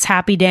doing its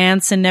happy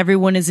dance and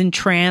everyone is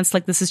entranced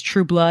like this is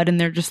True Blood and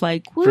they're just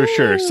like, woo. For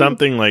sure.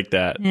 Something like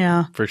that.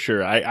 Yeah. For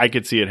sure. I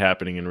could see it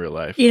happening in real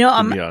life. To be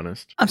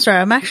honest. I'm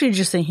sorry. I'm actually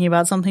just thinking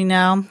about something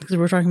now because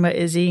we're talking about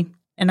Izzy.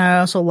 And I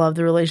also love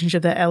the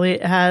relationship that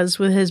Elliot has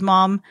with his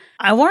mom.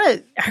 I want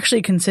to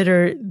actually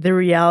consider the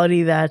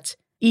reality that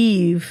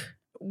Eve,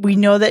 we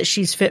know that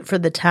she's fit for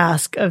the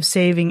task of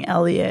saving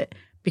Elliot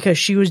because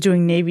she was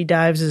doing Navy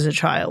dives as a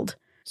child.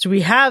 So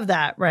we have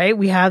that, right?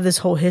 We have this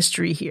whole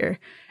history here.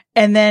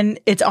 And then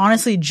it's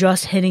honestly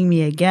just hitting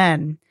me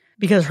again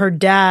because her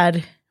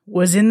dad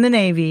was in the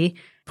Navy,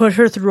 put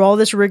her through all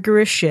this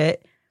rigorous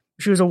shit.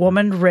 She was a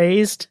woman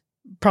raised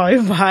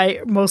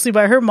mostly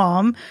by her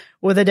mom,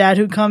 with a dad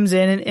who comes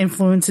in and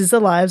influences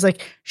the lives.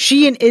 Like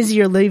she and Izzy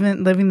are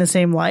living the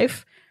same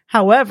life.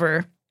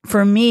 However,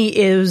 for me,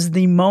 it was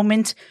the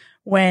moment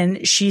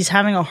when she's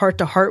having a heart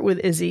to heart with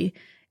Izzy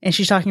and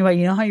she's talking about,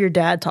 how your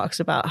dad talks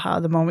about how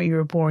the moment you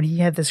were born, he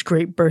had this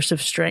great burst of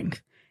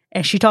strength.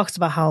 And she talks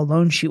about how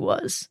alone she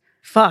was.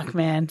 Fuck,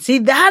 man. See,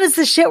 that is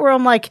the shit where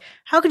I'm like,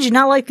 how could you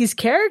not like these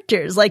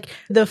characters? Like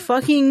the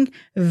fucking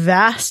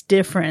vast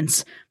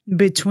difference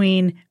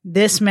between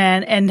this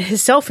man and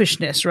his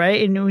selfishness,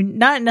 right? And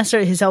not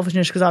necessarily his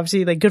selfishness, because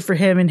obviously like good for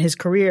him and his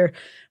career,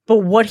 but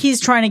what he's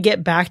trying to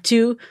get back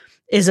to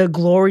is a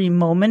glory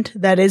moment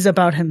that is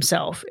about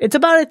himself. It's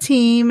about a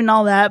team and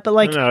all that, but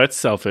like, no, it's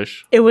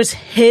selfish. It was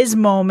his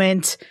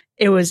moment.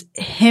 It was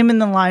him in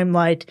the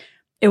limelight.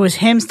 It was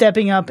him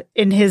stepping up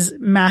in his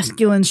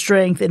masculine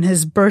strength and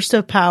his burst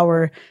of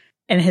power.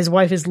 And his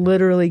wife is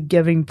literally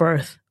giving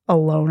birth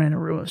alone in a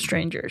room of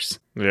strangers.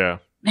 Yeah.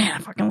 Man, I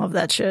fucking love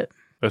that shit.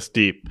 That's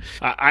deep.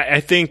 I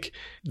think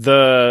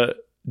the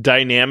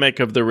dynamic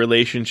of the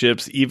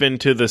relationships, even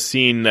to the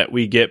scene that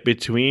we get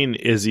between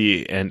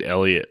Izzy and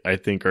Elliot, I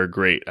think are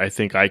great. I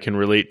think I can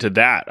relate to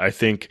that. I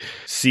think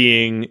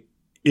seeing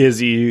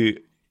Izzy,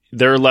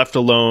 they're left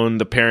alone,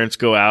 the parents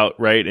go out,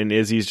 right? And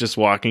Izzy's just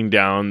walking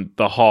down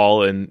the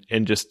hall and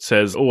just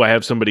says, oh, I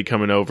have somebody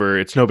coming over.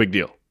 It's no big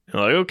deal.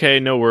 And like, okay,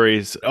 no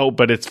worries. Oh,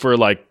 but it's for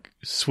like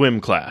swim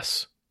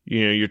class.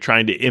 You're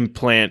trying to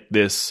implant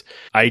this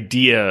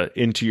idea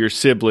into your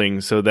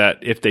siblings so that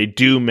if they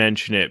do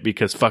mention it,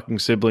 because fucking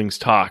siblings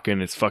talk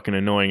and it's fucking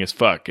annoying as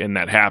fuck, and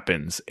that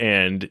happens,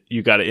 and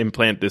you got to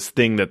implant this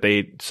thing that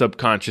they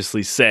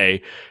subconsciously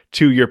say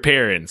to your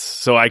parents.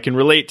 So I can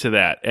relate to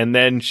that. And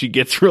then she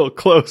gets real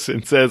close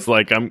and says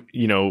like, I'm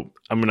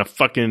going to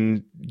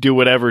fucking do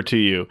whatever to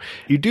you.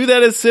 You do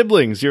that as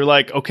siblings. You're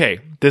like, okay,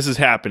 this is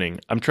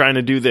happening. I'm trying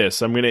to do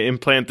this. I'm going to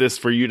implant this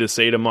for you to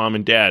say to mom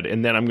and dad,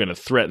 and then I'm going to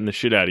threaten the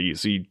shit out of you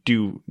so you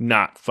do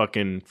not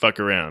fucking fuck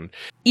around.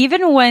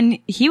 Even when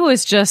he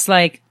was just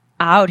like,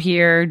 out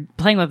here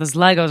playing with his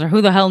Legos, or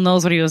who the hell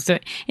knows what he was doing.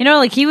 You know,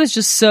 like he was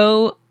just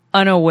so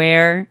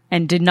unaware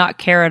and did not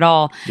care at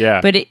all.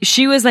 Yeah. But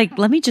she was like,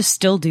 let me just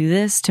still do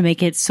this to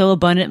make it so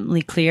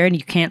abundantly clear and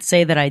you can't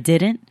say that I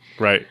didn't.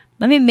 Right.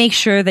 Let me make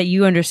sure that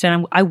you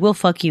understand I will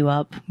fuck you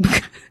up.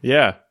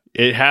 Yeah.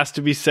 It has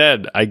to be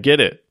said. I get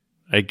it.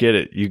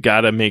 You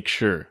got to make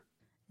sure.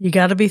 You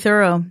got to be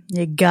thorough.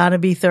 You got to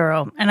be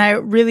thorough. And I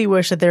really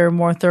wish that they were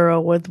more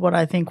thorough with what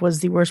I think was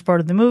the worst part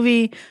of the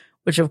movie,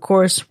 which of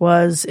course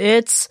was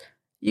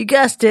you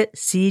guessed it,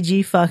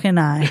 CG fucking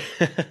I.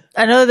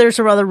 I know there's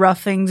some other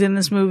rough things in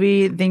this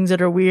movie, things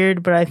that are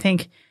weird, but I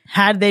think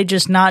had they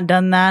just not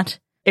done that,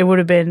 it would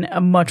have been a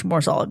much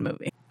more solid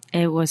movie.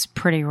 It was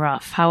pretty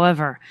rough.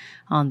 However,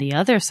 on the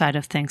other side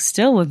of things,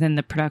 still within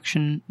the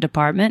production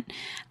department,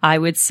 I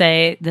would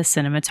say the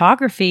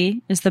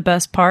cinematography is the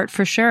best part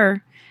for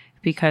sure,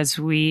 because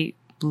we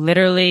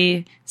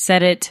literally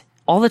said it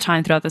all the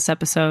time throughout this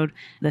episode.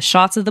 The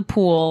shots of the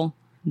pool,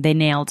 they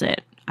nailed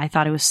it. I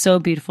thought it was so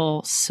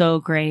beautiful, so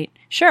great.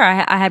 Sure,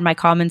 I had my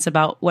comments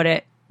about what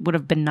it would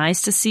have been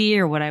nice to see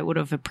or what I would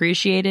have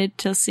appreciated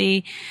to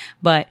see.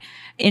 But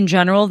in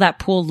general, that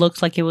pool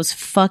looked like it was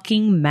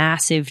fucking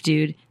massive,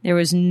 dude. There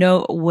was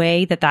no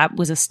way that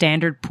was a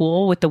standard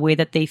pool with the way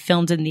that they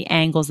filmed and the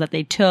angles that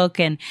they took,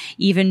 and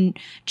even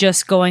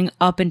just going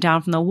up and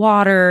down from the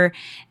water,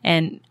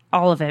 and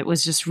all of it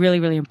was just really,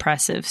 really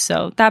impressive.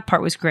 So that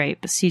part was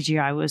great, but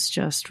CGI was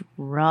just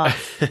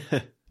rough.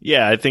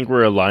 Yeah, I think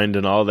we're aligned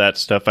in all that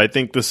stuff. I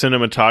think the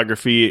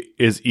cinematography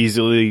is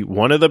easily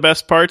one of the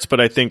best parts, but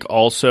I think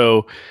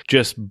also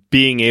just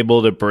being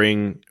able to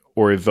bring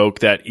or evoke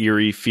that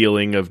eerie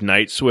feeling of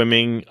night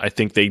swimming, I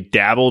think they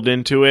dabbled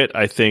into it.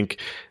 I think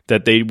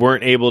that they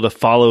weren't able to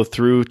follow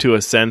through to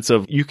a sense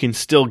of you can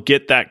still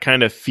get that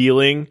kind of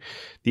feeling.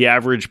 The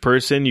average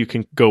person, you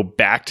can go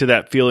back to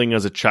that feeling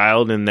as a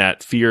child and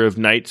that fear of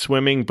night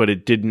swimming, but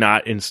it did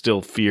not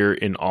instill fear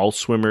in all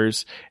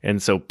swimmers.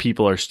 And so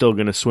people are still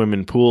going to swim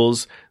in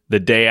pools the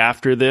day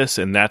after this,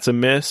 and that's a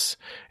miss.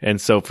 And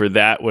so for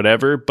that,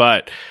 whatever.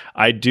 But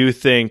I do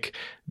think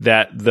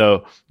that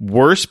the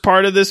worst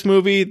part of this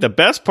movie, the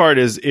best part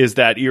is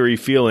that eerie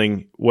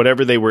feeling,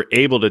 whatever they were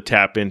able to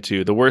tap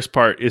into. The worst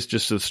part is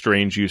just the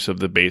strange use of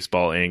the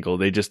baseball angle.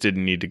 They just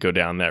didn't need to go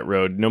down that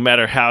road. No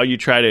matter how you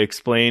try to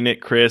explain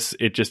it, Chris,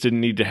 it just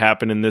didn't need to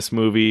happen in this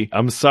movie.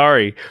 I'm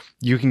sorry.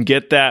 You can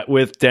get that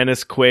with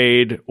Dennis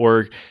Quaid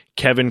or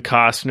Kevin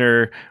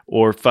Costner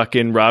or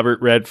fucking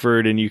Robert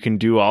Redford, and you can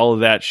do all of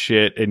that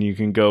shit, and you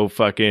can go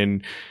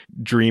fucking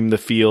dream the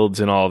fields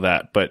and all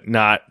that, but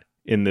not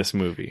in this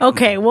movie.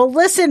 Okay, well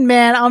listen,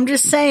 man, I'm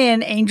just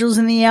saying Angels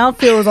in the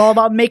Outfield is all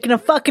about making a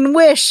fucking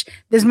wish.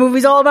 This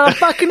movie's all about a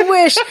fucking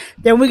wish.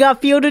 Then we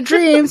got Field of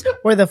Dreams,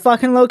 where the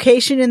fucking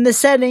location in the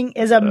setting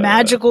is a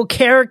magical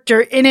character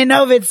in and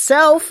of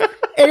itself,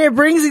 and it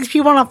brings these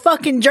people on a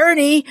fucking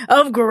journey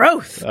of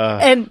growth.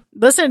 And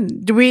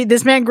listen,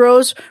 this man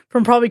grows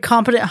from probably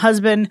competent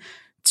husband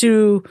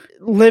to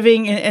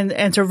living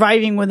and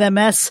surviving with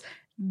MS,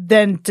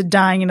 than to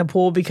dying in a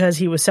pool because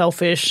he was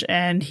selfish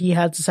and he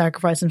had to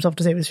sacrifice himself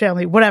to save his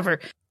family, whatever.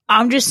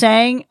 I'm just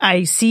saying,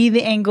 I see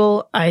the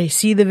angle, I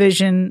see the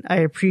vision, I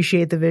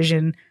appreciate the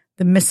vision,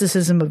 the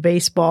mysticism of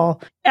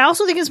baseball. I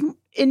also think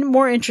it's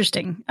more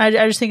interesting. I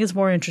just think it's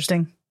more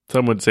interesting.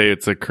 Some would say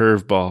it's a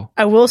curveball.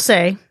 I will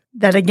say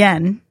that,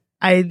 again,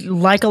 I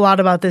like a lot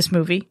about this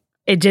movie.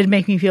 It did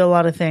make me feel a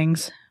lot of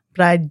things,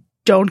 but I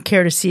don't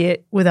care to see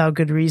it without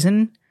good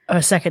reason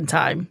a second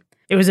time.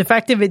 It was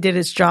effective. It did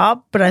its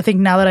job. But I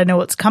think now that I know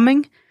what's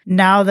coming,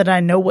 now that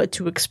I know what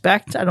to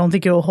expect, I don't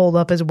think it will hold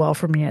up as well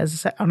for me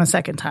as on a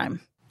second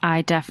time.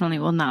 I definitely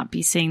will not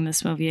be seeing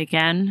this movie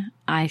again.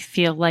 I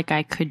feel like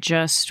I could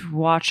just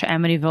watch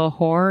Amityville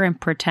Horror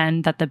and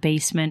pretend that the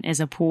basement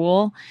is a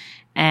pool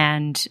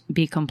and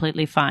be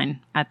completely fine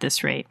at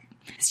this rate.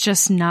 It's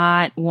just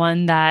not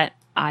one that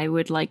I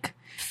would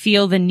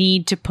feel the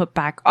need to put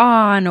back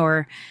on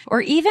or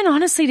even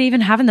honestly to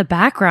even have in the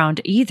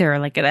background either.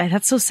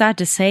 That's so sad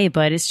to say,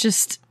 but it's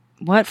just,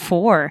 what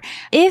for?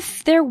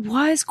 If there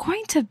was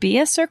going to be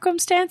a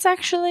circumstance,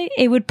 actually,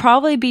 it would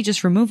probably be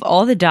just remove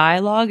all the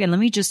dialogue and let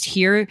me just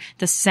hear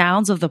the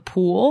sounds of the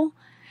pool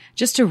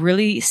just to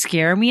really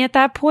scare me at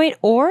that point,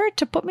 or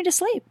to put me to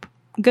sleep.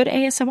 Good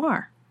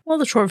ASMR. Well,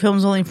 the short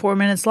film's only 4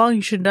 minutes long.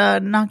 You should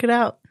knock it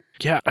out.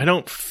 Yeah, I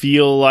don't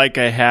feel like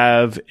I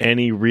have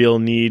any real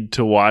need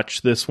to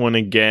watch this one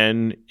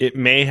again. It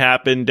may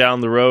happen down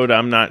the road.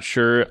 I'm not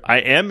sure. I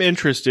am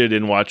interested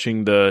in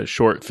watching the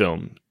short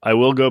film. I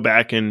will go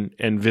back and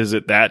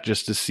visit that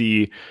just to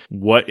see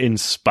what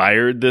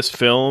inspired this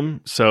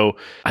film. So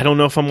I don't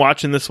know if I'm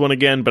watching this one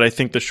again, but I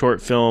think the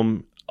short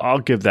film, I'll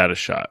give that a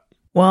shot.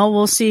 Well,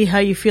 we'll see how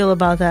you feel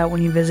about that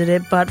when you visit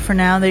it. But for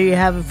now, there you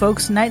have it,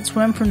 folks. Night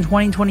Swim from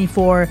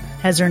 2024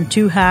 has earned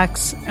 2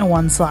 hacks and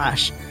 1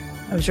 slash.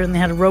 I've certainly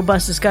had a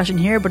robust discussion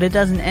here, but it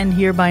doesn't end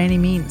here by any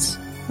means.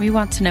 We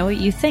want to know what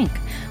you think.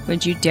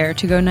 Would you dare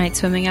to go night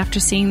swimming after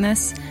seeing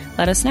this?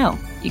 Let us know.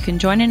 You can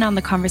join in on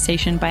the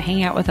conversation by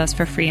hanging out with us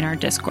for free in our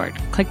Discord.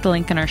 Click the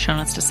link in our show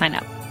notes to sign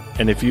up.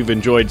 And if you've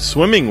enjoyed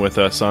swimming with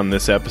us on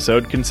this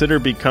episode, consider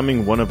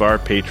becoming one of our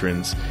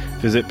patrons.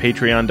 Visit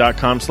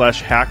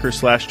patreon.com/hacker/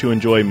 to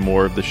enjoy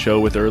more of the show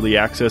with early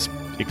access,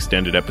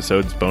 extended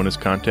episodes, bonus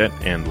content,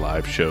 and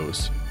live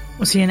shows.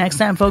 We'll see you next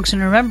time, folks.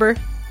 And remember,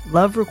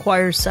 love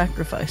requires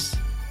sacrifice.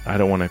 I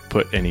don't want to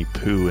put any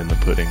poo in the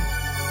pudding.